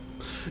 Yeah.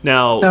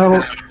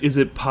 Now, is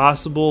it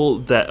possible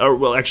that,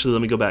 actually,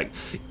 let me go back.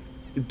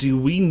 Do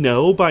we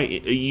know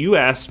you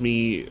asked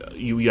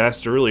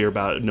earlier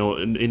about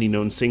any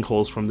known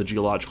sinkholes from the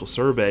Geological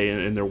Survey,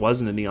 and there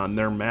wasn't any on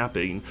their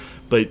mapping,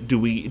 but do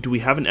we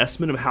have an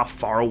estimate of how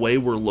far away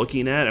we're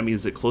looking at? I mean,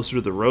 is it closer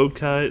to the road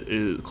cut?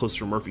 Is it closer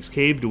to Murphy's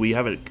Cave? Do we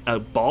have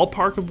a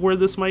ballpark of where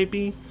this might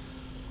be?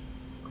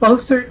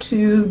 Closer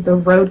to the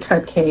road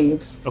cut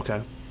caves.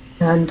 Okay.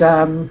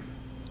 And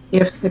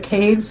if the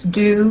caves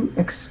do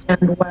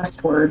extend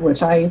westward,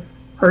 which I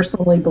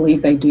personally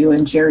believe they do,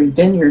 and Jerry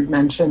Vineyard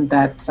mentioned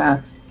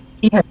that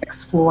he had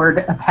explored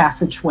a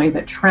passageway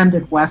that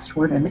trended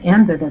westward and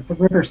ended at the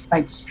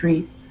Riverside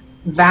Street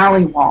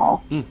Valley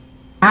Wall.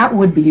 That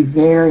would be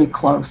very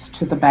close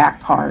to the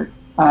back part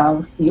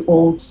of the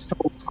old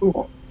Stoll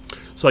School.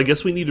 So I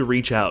guess we need to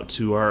reach out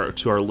to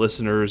our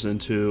listeners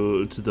and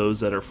to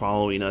those that are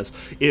following us.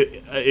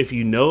 If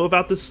you know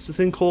about this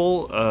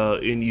sinkhole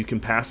and you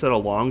can pass that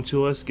along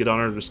to us, get on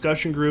our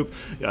discussion group,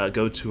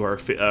 go to our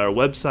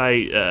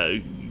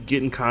website,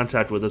 get in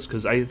contact with us,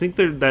 because I think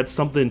that's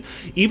something,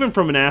 even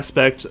from an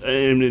aspect,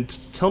 and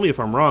tell me if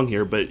I'm wrong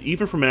here, but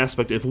even from an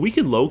aspect, if we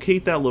can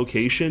locate that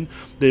location,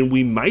 then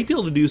we might be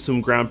able to do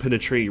some ground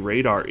penetrating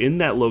radar in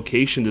that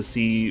location to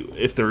see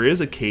if there is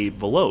a cave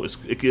below.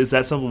 Is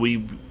that something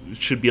we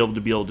should be able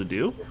to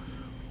do?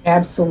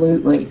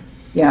 Absolutely,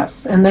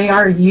 yes. And they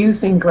are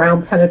using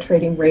ground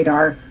penetrating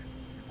radar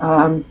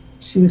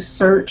to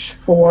search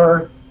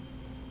for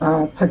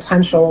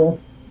potential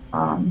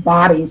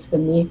bodies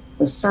beneath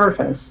the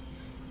surface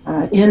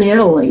in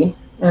Italy,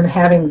 and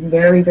having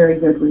very, very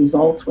good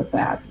results with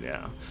that.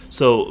 Yeah.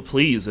 So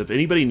please, if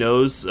anybody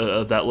knows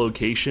that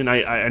location,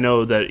 I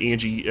know that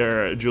Angie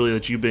or Julia,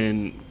 that you've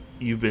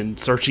been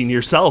searching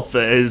yourself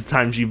as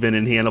times you've been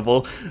in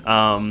Hannibal.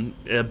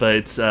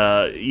 But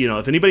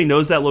if anybody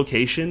knows that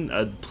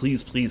location,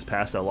 please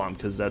pass that along,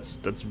 because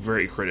that's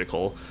very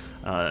critical,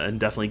 and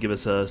definitely give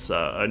us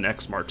an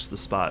X marks the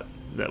spot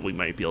that we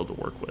might be able to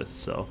work with.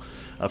 So,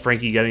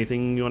 Frankie, you got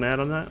anything you want to add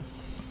on that?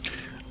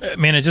 I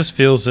mean, it just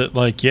feels that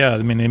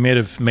they may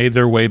have made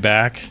their way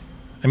back.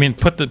 I mean,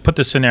 put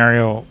the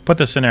scenario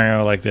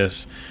like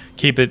this.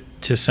 Keep it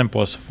to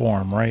simplest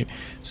form, right?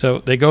 So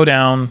they go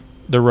down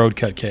the road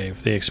cut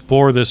cave. They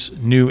explore this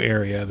new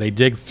area. They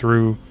dig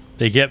through.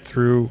 They get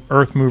through.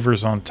 Earth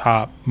movers on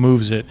top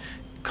moves it,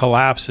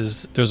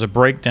 collapses. There's a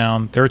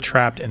breakdown. They're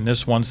trapped in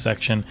this one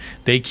section.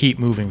 They keep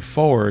moving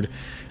forward.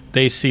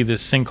 They see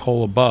this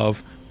sinkhole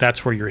above.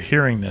 That's where you're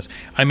hearing this.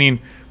 I mean,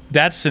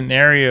 that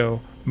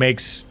scenario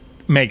makes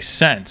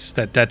sense.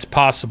 That's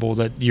possible.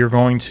 That you're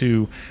going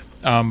to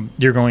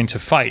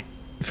fight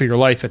for your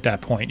life at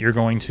that point. You're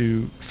going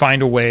to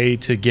find a way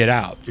to get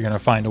out. You're going to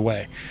find a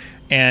way.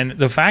 And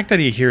the fact that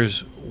he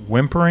hears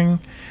whimpering,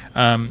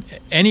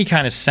 any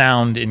kind of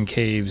sound in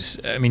caves,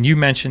 I mean, you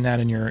mentioned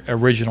that in your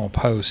original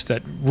post,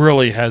 that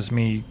really has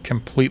me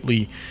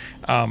completely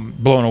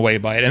blown away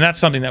by it. And that's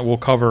something that we'll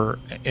cover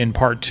in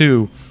part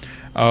 2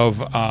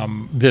 of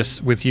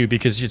this with you,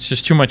 because it's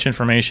just too much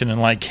information, and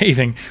like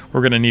caving,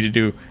 we're going to need to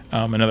do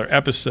another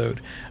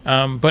episode.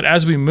 But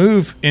as we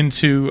move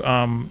into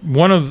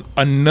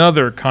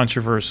another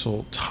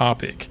controversial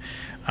topic,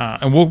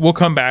 and we'll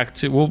come back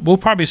to we'll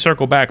probably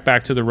circle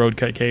back to the road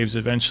cut caves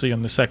eventually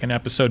on the second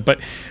episode, but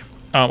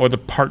or the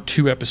part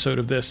 2 episode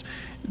of this.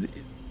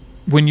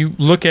 When you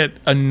look at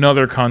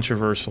another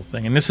controversial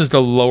thing, and this is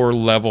the lower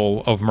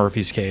level of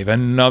Murphy's Cave,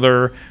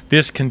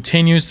 this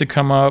continues to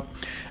come up.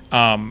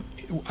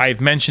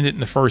 I've mentioned it in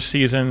the first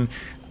season.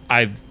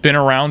 I've been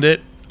around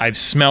it. I've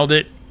smelled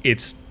it.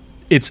 It's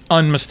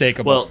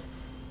unmistakable. Well,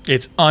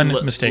 it's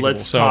unmistakable.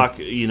 Let's talk,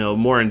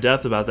 more in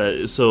depth about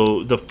that.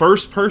 So the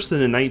first person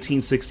in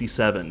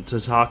 1967 to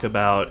talk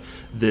about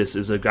this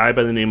is a guy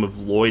by the name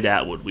of Lloyd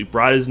Atwood. We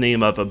brought his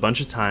name up a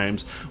bunch of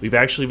times. We've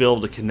actually been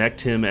able to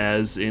connect him,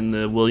 as in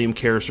the William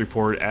Karras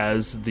report,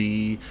 as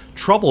the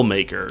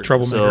troublemaker.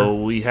 So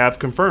we have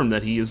confirmed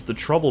that he is the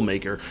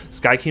troublemaker. This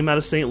guy came out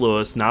of St.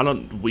 Louis.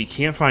 We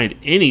can't find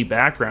any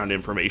background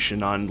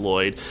information on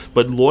Lloyd,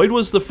 but Lloyd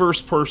was the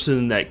first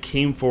person that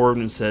came forward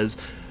and says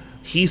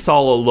he saw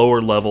a lower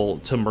level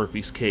to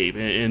Murphy's Cave.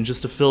 And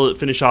just to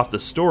finish off the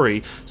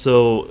story,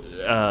 so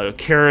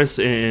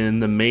Karras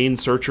and the main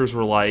searchers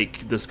were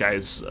like, this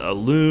guy's a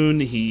loon,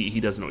 he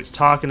doesn't know what he's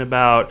talking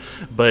about,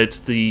 but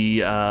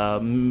the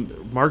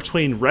Mark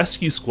Twain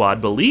Rescue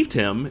Squad believed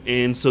him,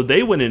 and so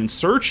they went in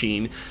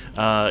searching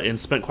and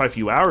spent quite a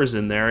few hours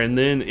in there, and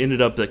then ended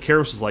up that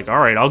Karras was like, all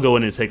right, I'll go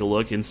in and take a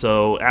look. And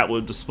so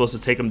Atwood was supposed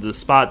to take him to the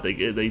spot. They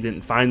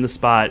didn't find the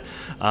spot,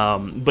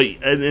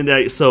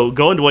 so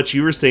going to what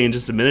you were saying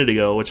just a minute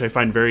ago, which I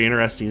find very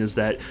interesting, is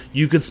that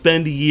you could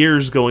spend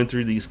years going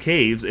through these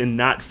caves and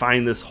not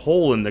find this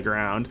hole in the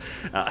ground.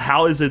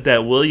 How is it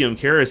that William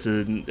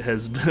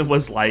Karras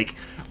was like,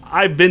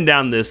 I've been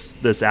down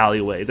this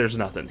alleyway, there's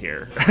nothing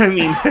here? I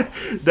mean,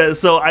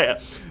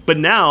 but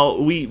now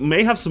we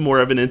may have some more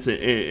evidence,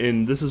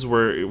 and this is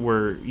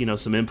where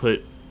some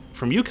input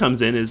from you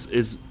comes in,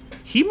 is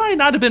he might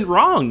not have been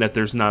wrong that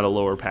there's not a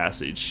lower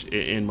passage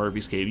in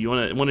Murphy's Cave. You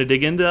want to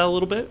dig into that a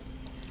little bit?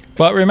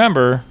 But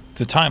remember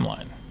the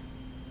timeline.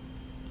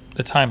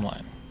 The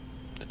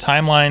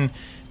timeline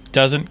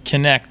doesn't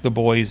connect the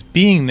boys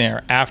being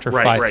there after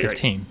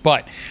 5:15. Right.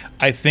 But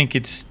I think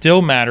it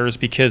still matters,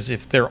 because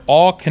if they're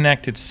all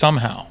connected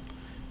somehow,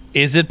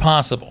 is it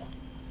possible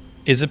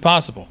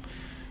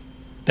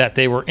that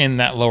they were in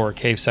that lower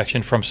cave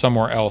section from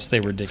somewhere else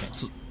they were digging?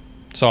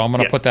 So I'm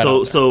going to put that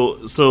out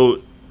there.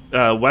 So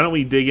why don't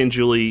we dig in,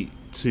 Julie,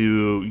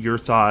 to your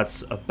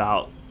thoughts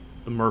about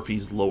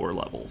Murphy's lower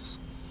levels?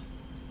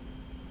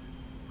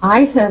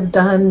 I have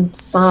done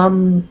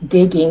some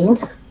digging,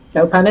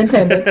 no pun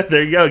intended,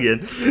 There you go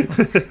again.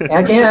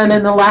 again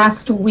in the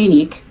last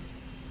week.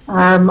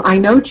 I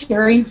know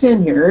Jerry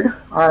Vineyard,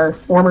 our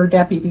former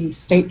deputy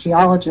state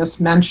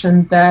geologist,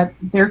 mentioned that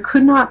there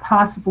could not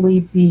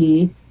possibly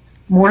be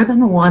more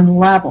than one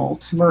level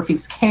to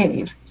Murphy's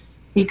Cave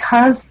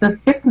because the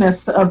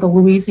thickness of the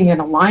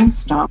Louisiana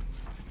limestone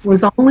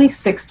was only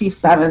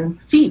 67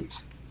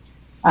 feet.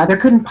 There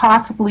couldn't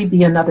possibly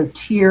be another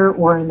tier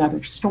or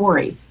another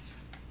story.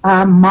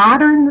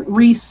 Modern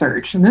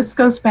research, and this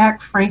goes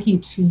back, Frankie,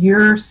 to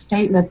your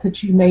statement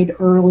that you made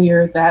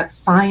earlier that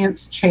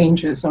science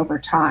changes over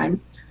time.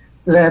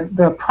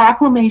 The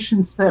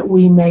proclamations that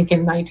we make in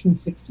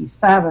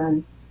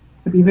 1967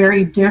 would be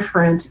very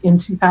different in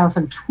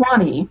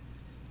 2020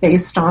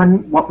 based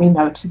on what we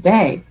know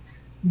today.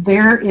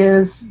 There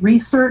is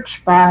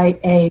research by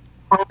a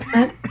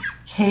prominent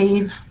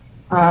cave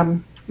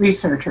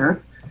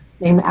researcher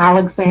named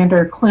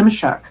Alexander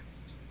Klimchuk,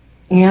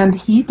 and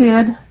he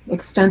did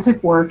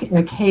extensive work in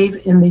a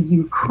cave in the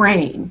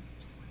Ukraine.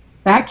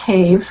 That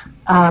cave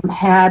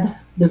had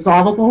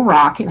dissolvable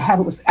rock. It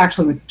was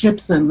actually with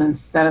gypsum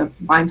instead of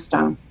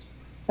limestone.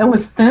 It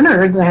was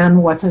thinner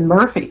than what's in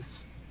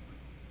Murphy's.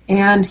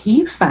 And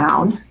he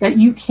found that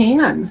you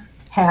can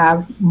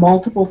have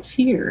multiple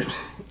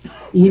tiers,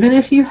 even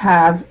if you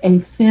have a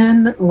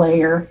thin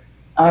layer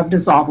of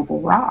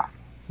dissolvable rock.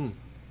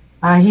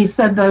 He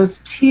said those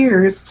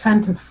tiers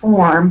tend to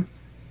form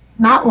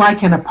not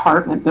like an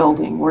apartment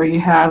building where you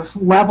have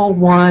level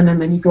 1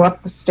 and then you go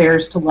up the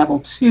stairs to level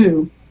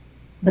 2,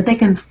 but they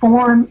can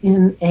form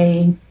in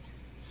a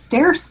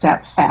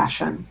stair-step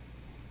fashion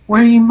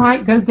where you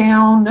might go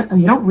down,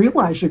 you don't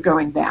realize you're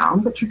going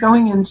down, but you're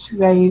going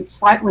into a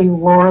slightly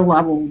lower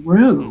level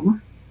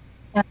room,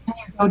 and then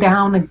you go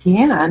down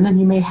again and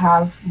you may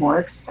have more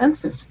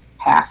extensive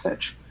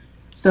passage.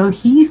 So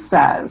he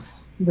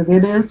says that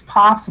it is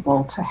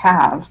possible to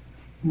have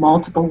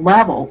multiple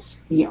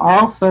levels. He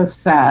also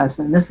says,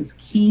 and this is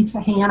key to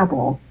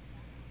Hannibal,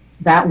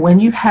 that when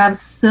you have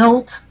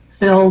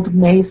silt-filled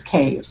maze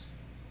caves,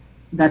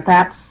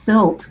 that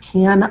silt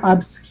can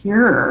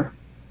obscure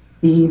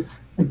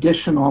these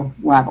additional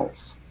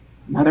levels.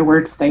 In other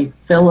words, they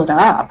fill it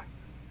up,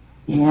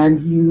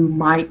 and you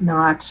might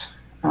not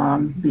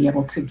be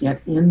able to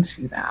get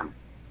into them.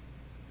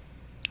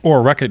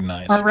 Or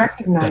recognize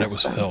that it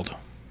was them. filled.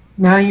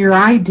 Now, your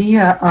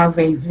idea of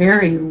a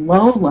very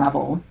low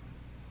level,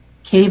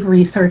 cave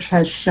research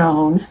has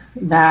shown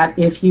that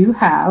if you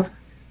have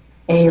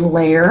a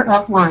layer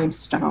of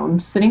limestone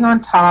sitting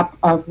on top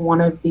of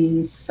one of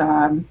these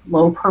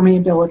low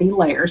permeability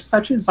layers,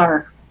 such as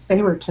our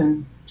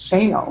Saberton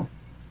shale,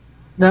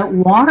 that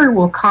water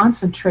will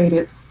concentrate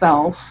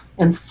itself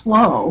and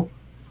flow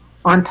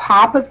on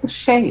top of the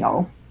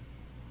shale,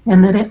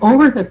 and that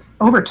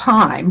over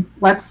time,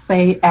 let's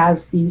say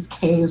as these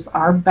caves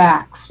are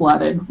back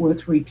flooded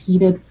with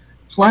repeated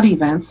flood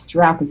events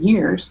throughout the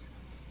years,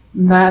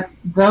 that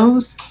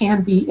those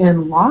can be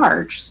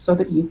enlarged so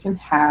that you can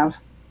have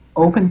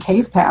open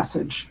cave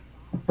passage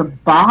at the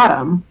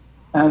bottom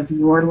of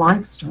your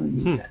limestone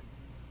unit.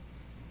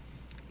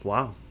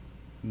 Wow.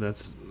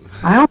 That's.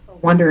 I also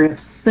wonder if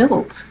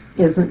silt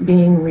isn't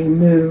being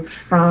removed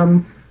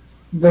from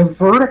the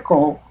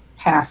vertical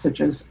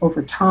passages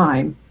over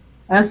time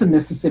as the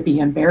Mississippi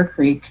and Bear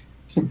Creek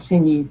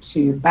continue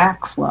to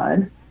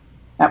backflood.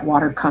 That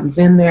water comes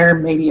in there,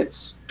 maybe it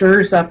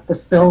stirs up the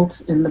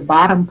silt in the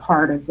bottom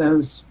part of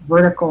those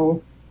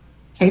vertical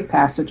cave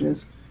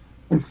passages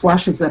and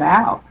flushes it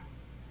out.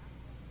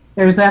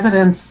 There's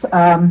evidence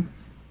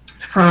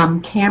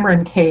from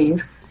Cameron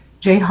Cave.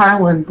 J.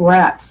 Harlan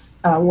Bretz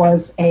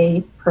was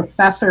a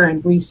professor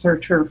and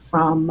researcher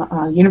from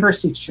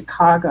University of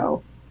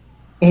Chicago,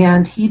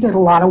 and he did a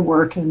lot of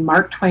work in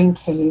Mark Twain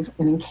Cave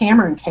and in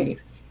Cameron Cave.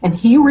 And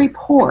he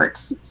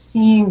reports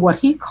seeing what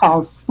he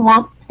calls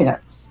slump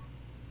pits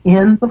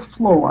in the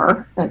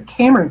floor at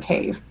Cameron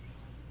Cave,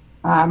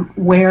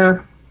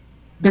 where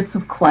bits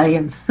of clay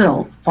and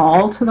silt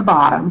fall to the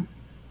bottom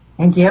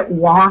and get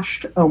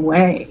washed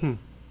away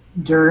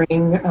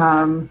during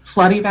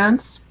flood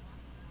events.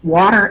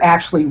 Water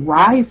actually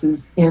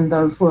rises in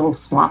those little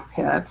slump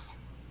pits.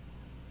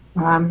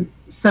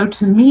 So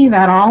to me,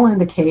 that all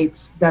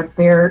indicates that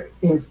there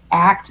is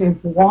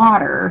active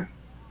water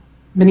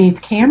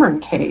beneath Cameron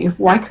Cave.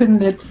 Why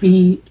couldn't it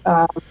be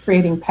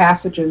creating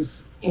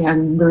passages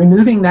and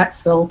removing that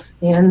silt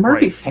in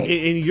Murphy's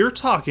Cave? And you're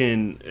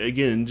talking,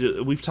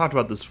 again, we've talked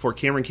about this before,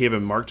 Cameron Cave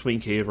and Mark Twain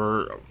Cave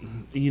are,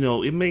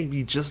 it may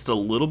be just a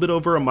little bit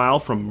over a mile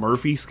from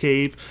Murphy's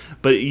Cave,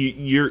 but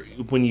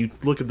when you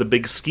look at the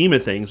big scheme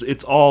of things,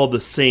 it's all the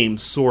same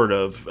sort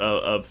of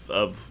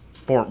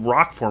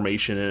rock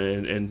formation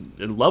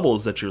and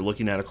levels that you're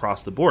looking at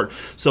across the board.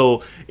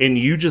 So, and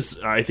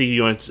I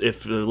think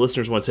if the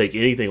listeners want to take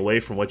anything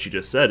away from what you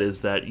just said, is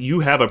that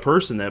you have a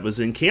person that was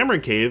in Cameron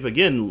Cave,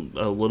 again,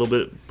 a little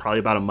bit, probably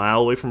about a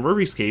mile away from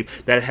Murphy's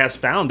Cave, that has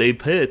found a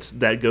pit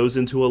that goes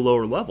into a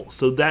lower level.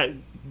 So that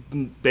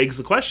begs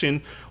the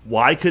question,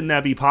 why couldn't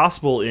that be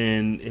possible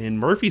in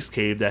Murphy's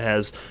Cave that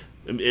has,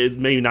 it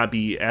may not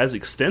be as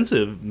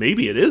extensive,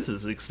 maybe it is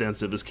as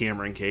extensive as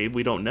Cameron Cave,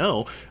 we don't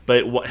know,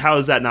 but how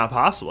is that not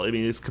possible? I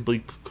mean, it's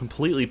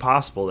completely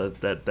possible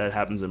that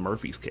happens in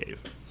Murphy's Cave.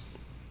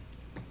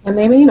 And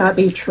they may not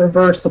be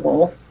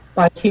traversable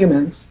by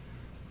humans.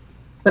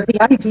 But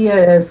the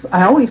idea is,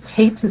 I always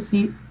hate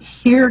to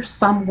hear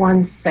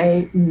someone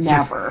say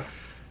never.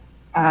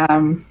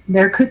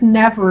 There could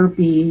never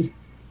be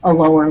a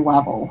lower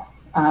level.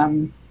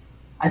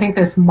 I think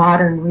this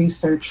modern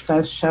research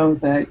does show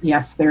that,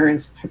 yes, there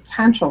is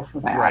potential for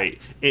that. Right.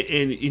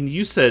 And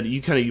you said,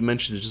 you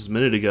mentioned it just a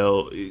minute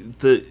ago,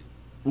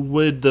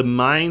 would the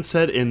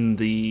mindset and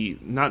the,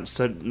 not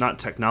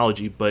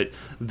technology, but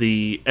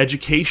the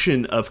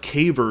education of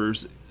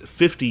cavers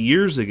 50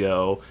 years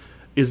ago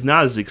is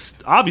not as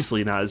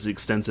obviously not as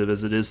extensive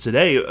as it is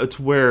today. It's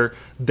where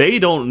they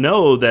don't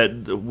know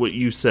that what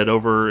you said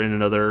over in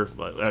another,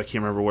 I can't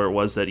remember where it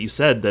was that you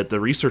said that the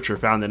researcher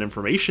found that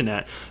information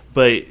at,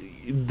 but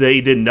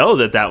they didn't know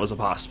that was a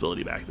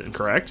possibility back then,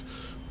 correct?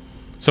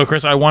 So,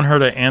 Chris, I want her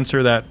to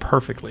answer that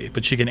perfectly,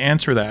 but she can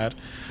answer that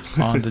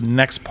on the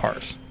next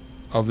part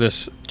of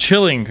this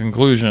chilling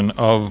conclusion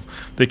of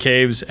the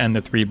caves and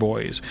the three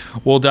boys.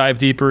 We'll dive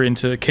deeper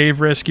into cave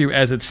rescue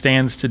as it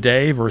stands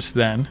today versus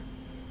then.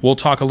 We'll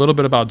talk a little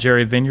bit about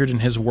Jerry Vineyard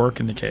and his work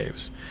in the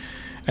caves.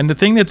 And the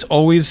thing that's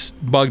always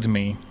bugged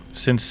me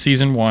since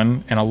season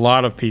 1, and a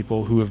lot of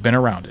people who have been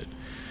around it,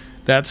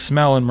 that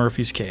smell in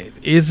Murphy's Cave.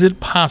 Is it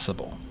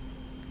possible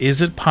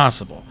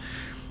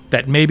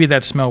that maybe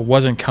that smell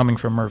wasn't coming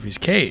from Murphy's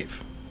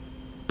Cave,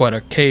 but a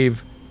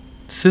cave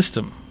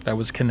system that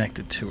was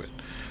connected to it?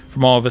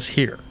 From all of us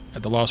here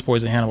at the Lost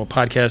Boys of Hannibal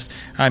podcast,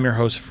 I'm your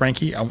host,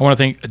 Frankie. I want to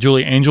thank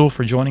Julie Angel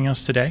for joining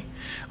us today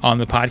on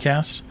the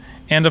podcast.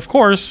 And, of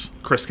course,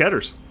 Chris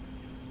Ketters,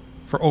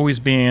 for always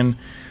being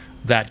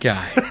that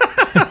guy.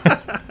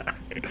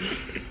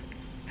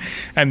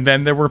 And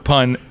then there were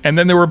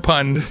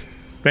puns.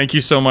 Thank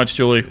you so much,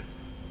 Julie.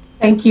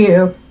 Thank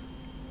you.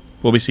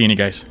 We'll be seeing you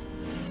guys.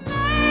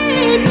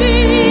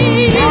 Baby.